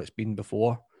what it's been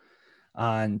before.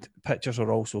 And pitchers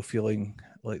are also feeling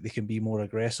like they can be more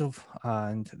aggressive,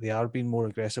 and they are being more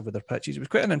aggressive with their pitches. It was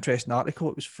quite an interesting article.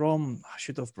 It was from, I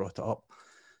should have brought it up.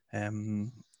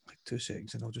 Like 2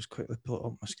 seconds, and I'll just quickly pull it up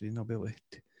on my screen. I'll be able to,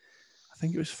 I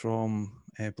think it was from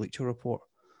Bleacher Report.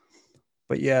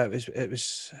 But yeah, it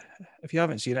was. If you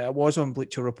haven't seen it, it was on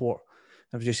Bleacher Report.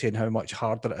 I was just saying how much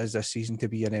harder it is this season to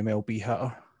be an MLB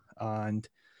hitter, and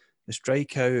the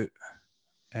strikeout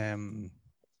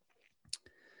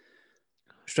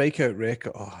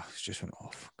record. Oh, it's just went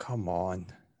off. Come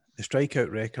on, the strikeout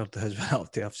record has been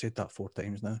up to. I've said that 4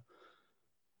 times now.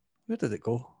 Where did it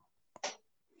go?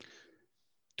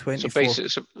 24.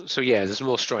 So yeah, there's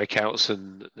more strikeouts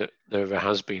than there ever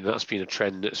has been. That's been a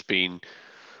trend that's been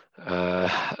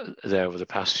there over the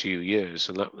past few years,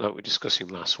 and that we're discussing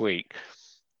last week.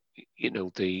 You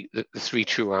know, the 3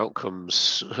 true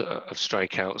outcomes of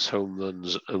strikeouts, home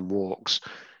runs, and walks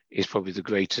is probably the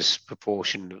greatest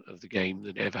proportion of the game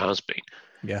than it ever has been.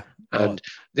 Yeah. And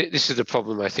this is the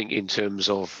problem, I think, in terms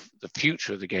of the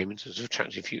future of the game, in terms of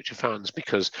attracting future fans,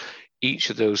 because each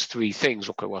of those 3 things,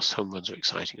 okay, whilst home runs are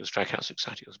exciting and strikeouts are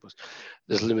exciting, I suppose,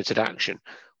 there's limited action.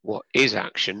 What is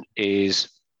action is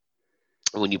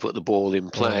when you put the ball in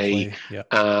play, yeah.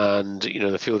 And you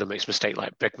know the fielder makes a mistake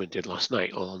like Beckman did last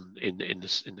night in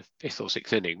the 5th or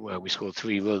 6th inning, where we scored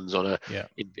 3 runs on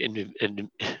an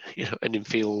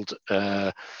infield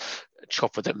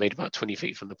chopper that made about 20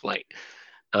 feet from the plate,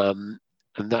 and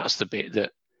that's the bit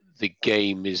that the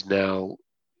game is now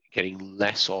getting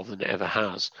less of than it ever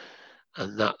has,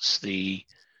 and that's I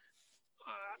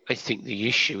think the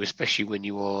issue, especially when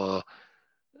you are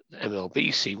the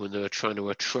MLB, when they're trying to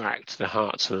attract the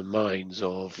hearts and minds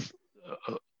of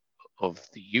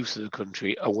the youth of the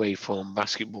country away from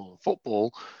basketball and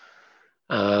football,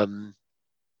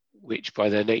 which by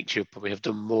their nature probably have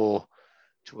done more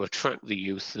to attract the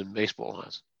youth than baseball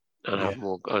has, and have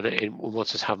more, and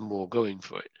wants to have more going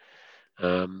for it.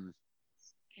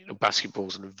 You know,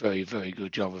 basketball's done a very, very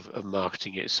good job of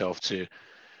marketing itself to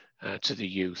the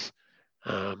youth.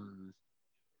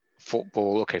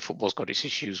 Football's got its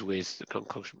issues with the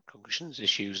concussions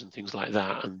issues and things like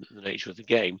that, and the nature of the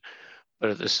game, but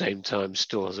at the same time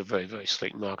still has a very, very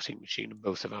slick marketing machine, and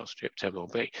both have outstripped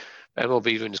MLB. But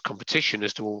MLB are in this competition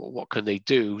as to what can they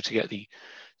do to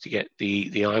get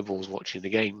the eyeballs watching the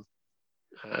game,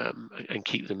 and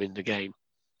keep them in the game.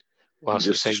 Whilst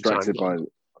at the same time,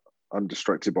 I'm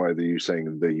distracted by you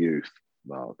saying the youth.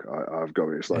 Mark, I've got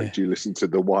it. It's like, do you listen to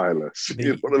The Wireless?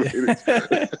 You know what I mean?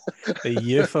 The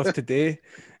youth of today,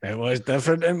 it was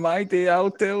different in my day, I'll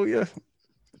tell you.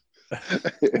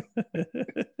 But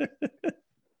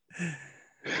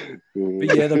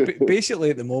yeah,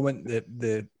 basically at the moment,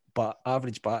 the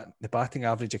batting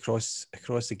average across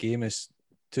the game is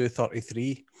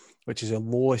 233, which is the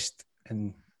lowest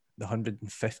in the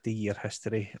 150-year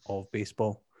history of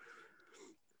baseball.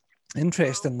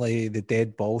 Interestingly, the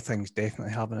dead ball thing's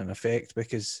definitely having an effect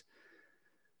because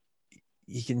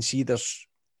you can see there's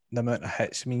the amount of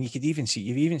hits. I mean, you've even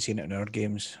seen it in our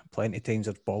games plenty of times.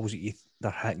 There's balls that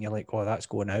they're hitting, you're like, oh, that's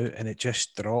going out, and it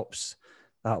just drops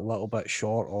that little bit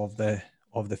short of the.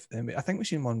 I think we've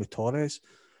seen one with Torres. I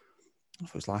don't know if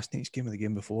it was last night's game or the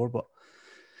game before, but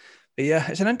yeah,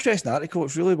 it's an interesting article.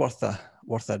 It's really worth a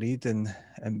read.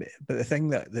 But the thing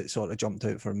that sort of jumped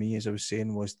out for me, as I was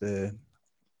saying, was the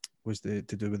to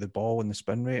do with the ball and the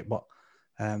spin rate. But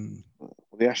the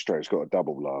Astros got a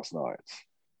double last night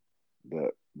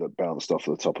that bounced off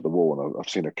the top of the wall, and I've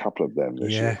seen a couple of them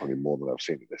this year, probably more than I've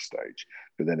seen at this stage.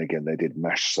 But then again, they did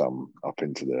mash some up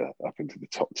into the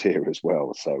top tier as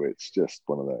well. So it's just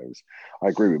one of those. I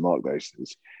agree with Mark though.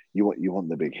 You want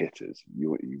the big hitters.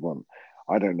 You want.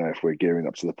 I don't know if we're gearing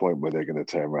up to the point where they're going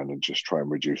to turn around and just try and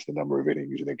reduce the number of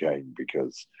innings in a game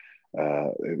because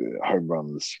home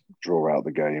runs draw out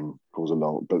the game, cause a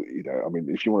long. But I mean,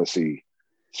 if you want to see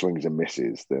swings and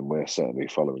misses, then we're certainly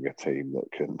following a team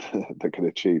that can that can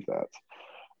achieve that.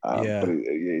 But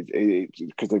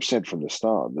because they've said from the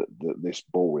start that this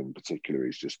ball in particular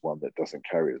is just one that doesn't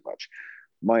carry as much.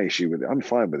 My issue with it, I'm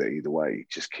fine with it either way.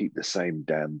 Just keep the same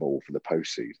damn ball for the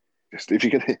postseason. Just if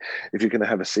you're gonna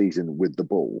have a season with the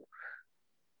ball,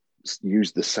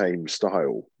 use the same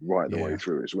style right the way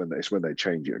through. It's when they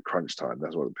change it at crunch time.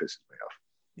 That's what pisses me off.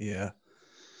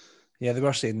 Yeah, they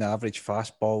were saying the average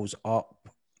fastball's up.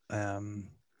 So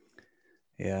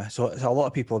a lot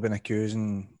of people have been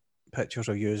accusing pitchers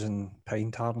of using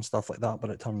pine tar and stuff like that, but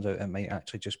it turns out it might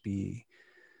actually just be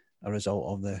a result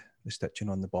of the stitching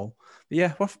on the ball. But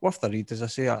yeah, worth the read. As I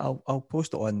say, I'll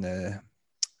post it on the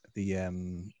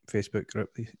Facebook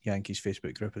group, the Yankees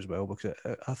Facebook group as well, because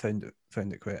I found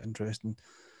it quite interesting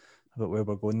about where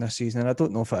we're going this season. And I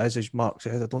don't know if it is, as Mark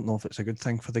said, I don't know if it's a good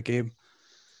thing for the game.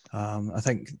 I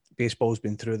think baseball's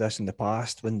been through this in the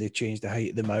past when they changed the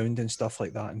height of the mound and stuff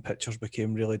like that, and pitchers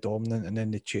became really dominant, and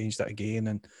then they changed it again,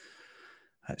 and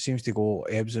it seems to go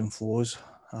ebbs and flows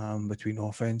between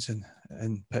offense and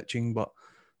pitching. But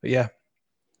yeah.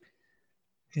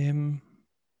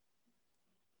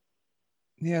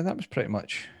 Yeah, that was pretty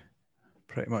much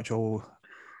all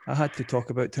I had to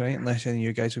talk about tonight, unless any of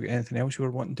you guys have got anything else you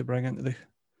were wanting to bring into the...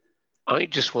 I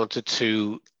just wanted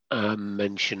to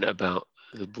mention about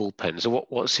the bullpen. So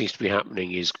what seems to be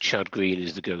happening is Chad Green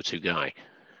is the go-to guy.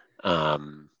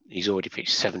 He's already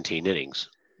pitched 17 innings,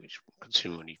 which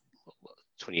considering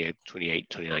only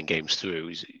 29 games through,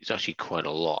 is actually quite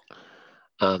a lot.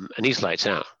 And he's lights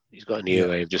out. He's got an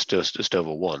ERA of just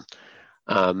over 1.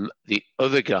 The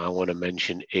other guy I want to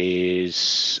mention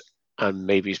is, and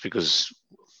maybe it's because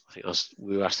I think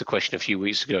we were asked the question a few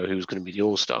weeks ago who was going to be the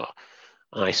All-Star.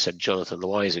 And I said Jonathan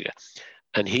Loaisiga,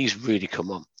 and he's really come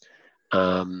on.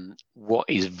 What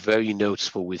is very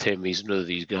noticeable with him, he's one of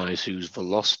these guys whose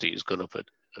velocity has gone up an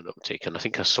uptick. And I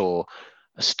think I saw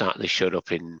a stat that showed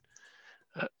up in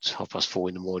 4:30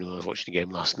 in the morning when I was watching the game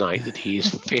last night, that he is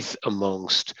 5th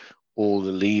amongst all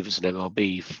the leavers in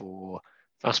MLB for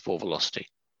fastball velocity.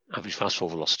 Average fastball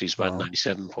velocity is about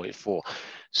 97.4.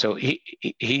 So he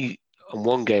on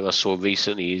one game I saw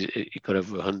recently, he got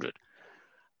over 100.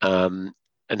 And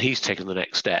he's taken the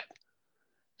next step.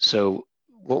 So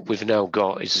what we've now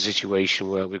got is a situation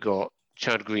where we've got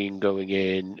Chad Green going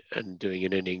in and doing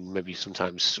an inning, maybe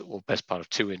sometimes, or best part of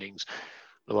 2 innings.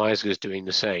 Loaisiga's doing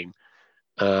the same.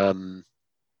 Our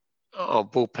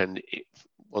bullpen,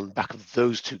 on the back of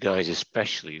those 2 guys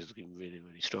especially, is looking really,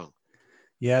 really strong.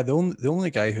 Yeah, the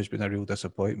only guy who's been a real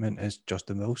disappointment is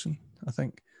Justin Wilson, I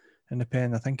think, in the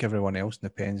pen. I think everyone else in the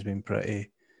pen's been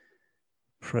pretty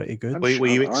good. Were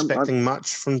you expecting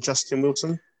much from Justin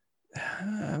Wilson?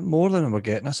 More than we're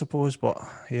getting, I suppose. But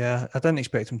yeah, I didn't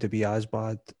expect him to be as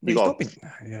bad. You're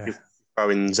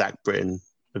throwing Zach Britton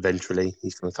eventually.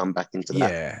 He's going to come back into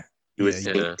that. Yeah. You would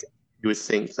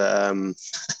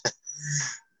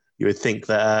think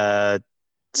that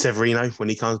Severino, when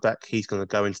he comes back, he's going to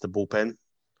go into the bullpen.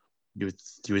 You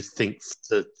would think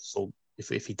that sort of,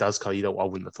 if he does come, I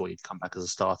wouldn't have thought he'd come back as a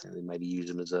starter and maybe use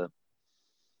him as a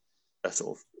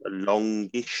sort of a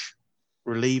longish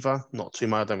reliever. Not too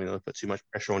much. I don't think they'll put too much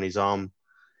pressure on his arm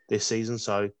this season.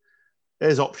 So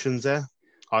there's options there.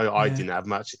 I didn't have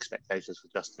much expectations for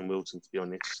Justin Wilson, to be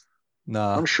honest. No,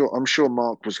 I'm sure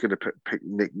Mark was going to pick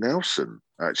Nick Nelson.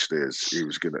 Actually, as he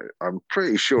was going to. I'm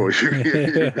pretty sure.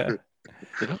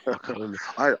 Did I? I can't remember.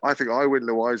 I think I went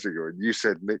Loiziger and you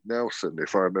said Nick Nelson,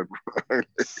 if I remember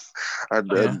rightly.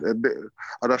 And, Yeah.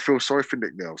 and I feel sorry for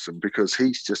Nick Nelson because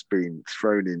he's just been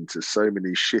thrown into so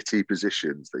many shitty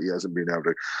positions that he hasn't been able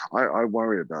to. I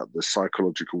worry about the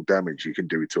psychological damage you can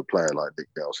do to a player like Nick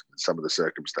Nelson and some of the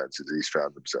circumstances he's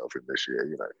found himself in this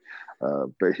year,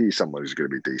 but he's someone who's going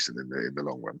to be decent in the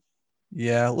long run.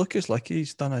 Yeah, Lucas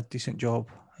Licky's done a decent job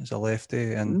as a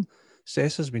lefty, and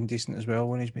Cessa's been decent as well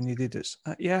when he's been needed. It's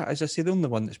as I say, the only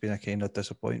one that's been a kind of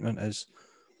disappointment is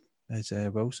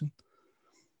Wilson.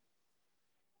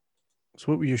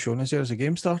 So what were you showing us there as the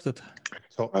game started?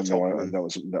 I know, and that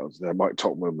was Mike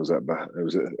Topman was at back. It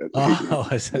was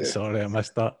Is it? Sorry, I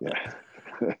missed that. Yeah.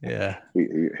 Yeah,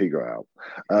 he got out.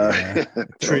 Yeah.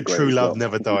 True love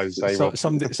never dies.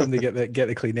 Somebody get the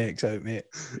Kleenex out, mate.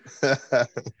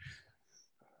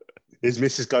 His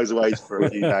missus goes away for a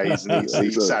few days, and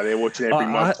he's sat there watching every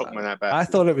Mike Topman at bat. I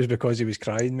thought it was because he was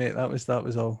crying, mate. That was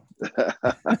all.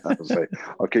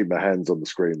 I'll keep my hands on the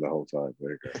screen the whole time.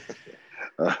 There you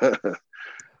go.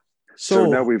 So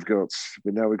now we've got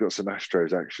some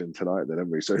Astros action tonight, then,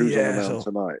 haven't we? So who's on the mound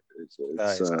tonight? It's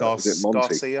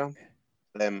Garcia.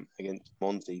 Them against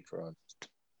Monty for us.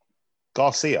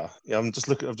 Garcia. Yeah, I'm just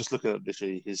looking at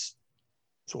literally his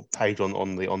sort of page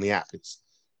on the app.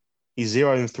 He's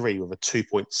 0-3 with a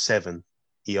 2.7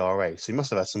 ERA. So he must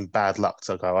have had some bad luck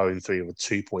to go 0-3 with a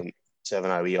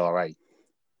 2.70 ERA.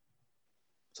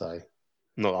 So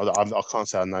no, I can't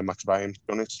say I know much about him, to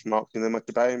be honest. Mark, you know much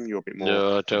about him? You're a bit more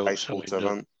No, I don't. baseball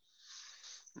servant.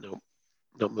 No,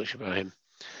 not much about him.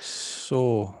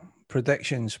 So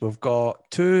predictions: we've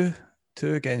got two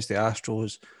against the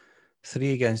Astros,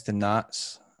 3 against the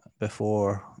Nats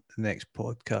before the next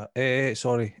podcast.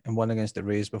 And 1 against the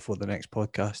Rays before the next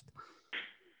podcast.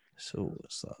 So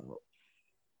what's that?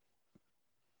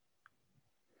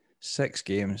 6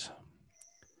 games.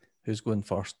 Who's going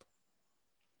first?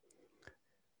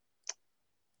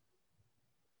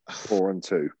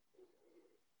 4-2.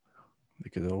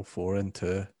 Because they're all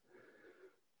 4-2.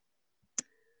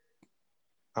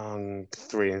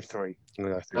 3-3. I'm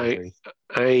gonna go 3-3.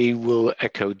 I will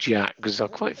echo Jack because I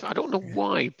don't know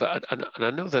why, but I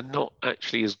know they're not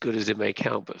actually as good as they make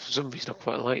out. But for some reason, I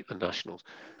quite like the Nationals.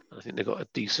 I think they've got a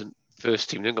decent first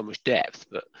team. They haven't got much depth,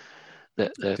 but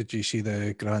did you see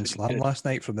the grand slam last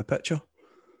night from the pitcher?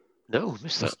 No,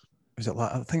 missed that. Was it?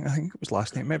 I think it was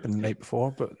last night, maybe the night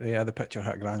before. But yeah, the pitcher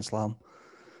hit a grand slam,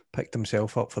 picked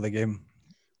himself up for the game.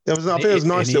 I think there was a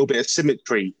nice little bit of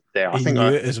symmetry there. He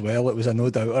knew it as well. It was a no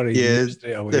doubter. He knew it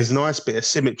straight away. There's a nice bit of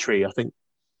symmetry. I think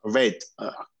I read.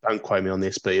 Don't quote me on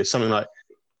this, but it's something like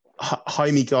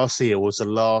Jaime Garcia was the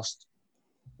last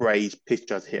Braves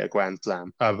pitcher to hit a grand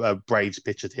slam. Braves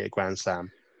pitcher to hit a grand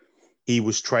slam. He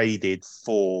was traded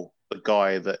for the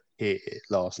guy that hit it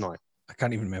last night. I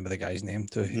can't even remember the guy's name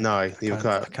too. No, I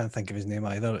can't think of his name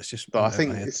either. It's just. But I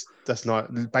think that's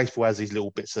not. Baseball has these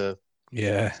little bits of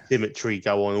symmetry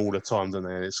go on all the time, doesn't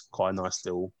it? And it's quite a nice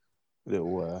little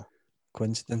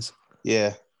coincidence.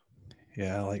 Yeah,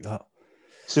 I like that.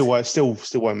 Still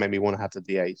won't make me want to have the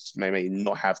DH. Maybe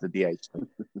not have the DH.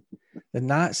 The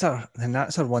Nats are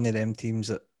one of them teams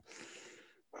that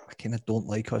I kind of don't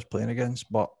like us playing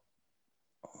against, but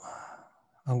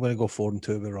I'm going to go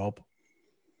 4-2 with Rob.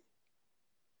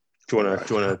 Do you want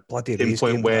to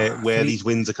pinpoint where these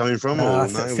wins are coming from?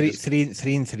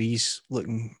 3-3's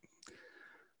looking.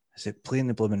 Is it playing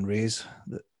the blooming Rays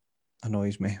that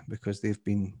annoys me because they've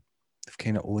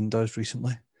kind of owned us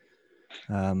recently.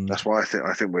 That's why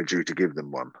I think we're due to give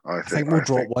them one. I think we'll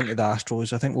drop 1 to the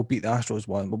Astros. I think we'll beat the Astros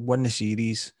 1. We'll win the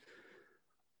series.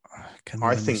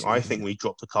 I think we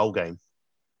dropped the Cole game.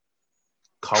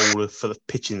 Cole for the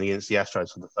pitching against the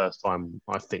Astros for the first time.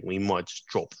 I think we might just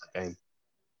drop that game.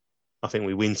 I think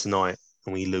we win tonight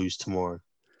and we lose tomorrow.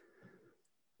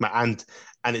 And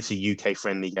it's a UK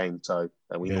friendly game, so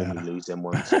we normally lose them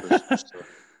ones.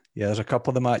 Yeah, there's a couple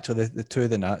of them actually. The 2 of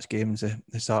the Nats games,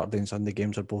 the Saturday and Sunday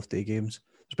games are both day games.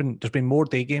 There's been more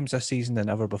day games this season than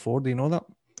ever before. Do you know that?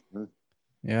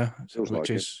 Mm-hmm. Yeah,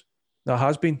 that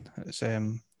has been. It's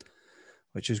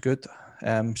which is good.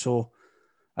 So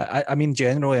I mean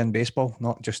generally in baseball,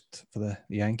 not just for the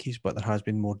Yankees, but there has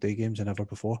been more day games than ever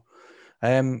before.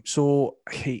 So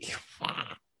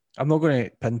I'm not going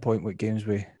to pinpoint what games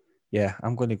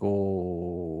I'm going to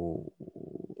go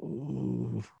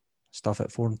stuff at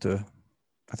 4-2.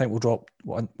 I think we'll drop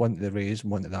one to the Rays,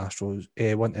 1 to the Astros,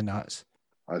 1 to the Nats.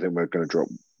 I think we're going to drop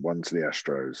 1 to the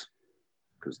Astros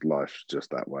because life's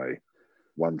just that way.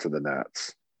 1 to the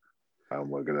Nats, and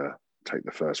we're going to take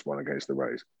the first one against the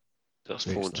Rays. That's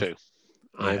 4-2.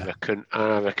 I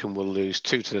reckon we'll lose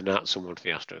 2 to the Nats and 1 to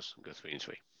the Astros and go 3-3.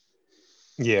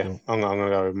 Yeah, So- I'm going to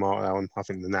go with Mark that one. I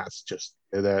think the Nats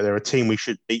they're a team we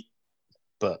should beat,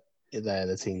 but they're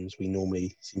the teams we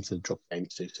normally seem to drop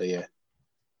games to. So yeah,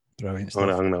 Brilliant I'm stuff.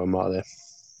 going to go with Mark there.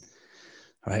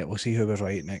 Right, we'll see who was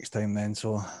right next time then.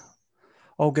 So,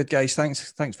 all good, guys.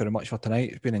 Thanks very much for tonight.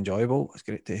 It's been enjoyable. It's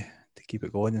great to keep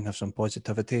it going and have some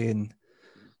positivity, and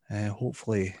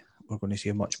hopefully we're going to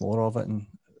see much more of it. And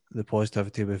the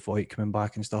positivity with Voigt coming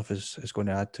back and stuff is going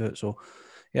to add to it. So,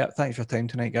 yeah, thanks for your time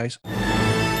tonight, guys.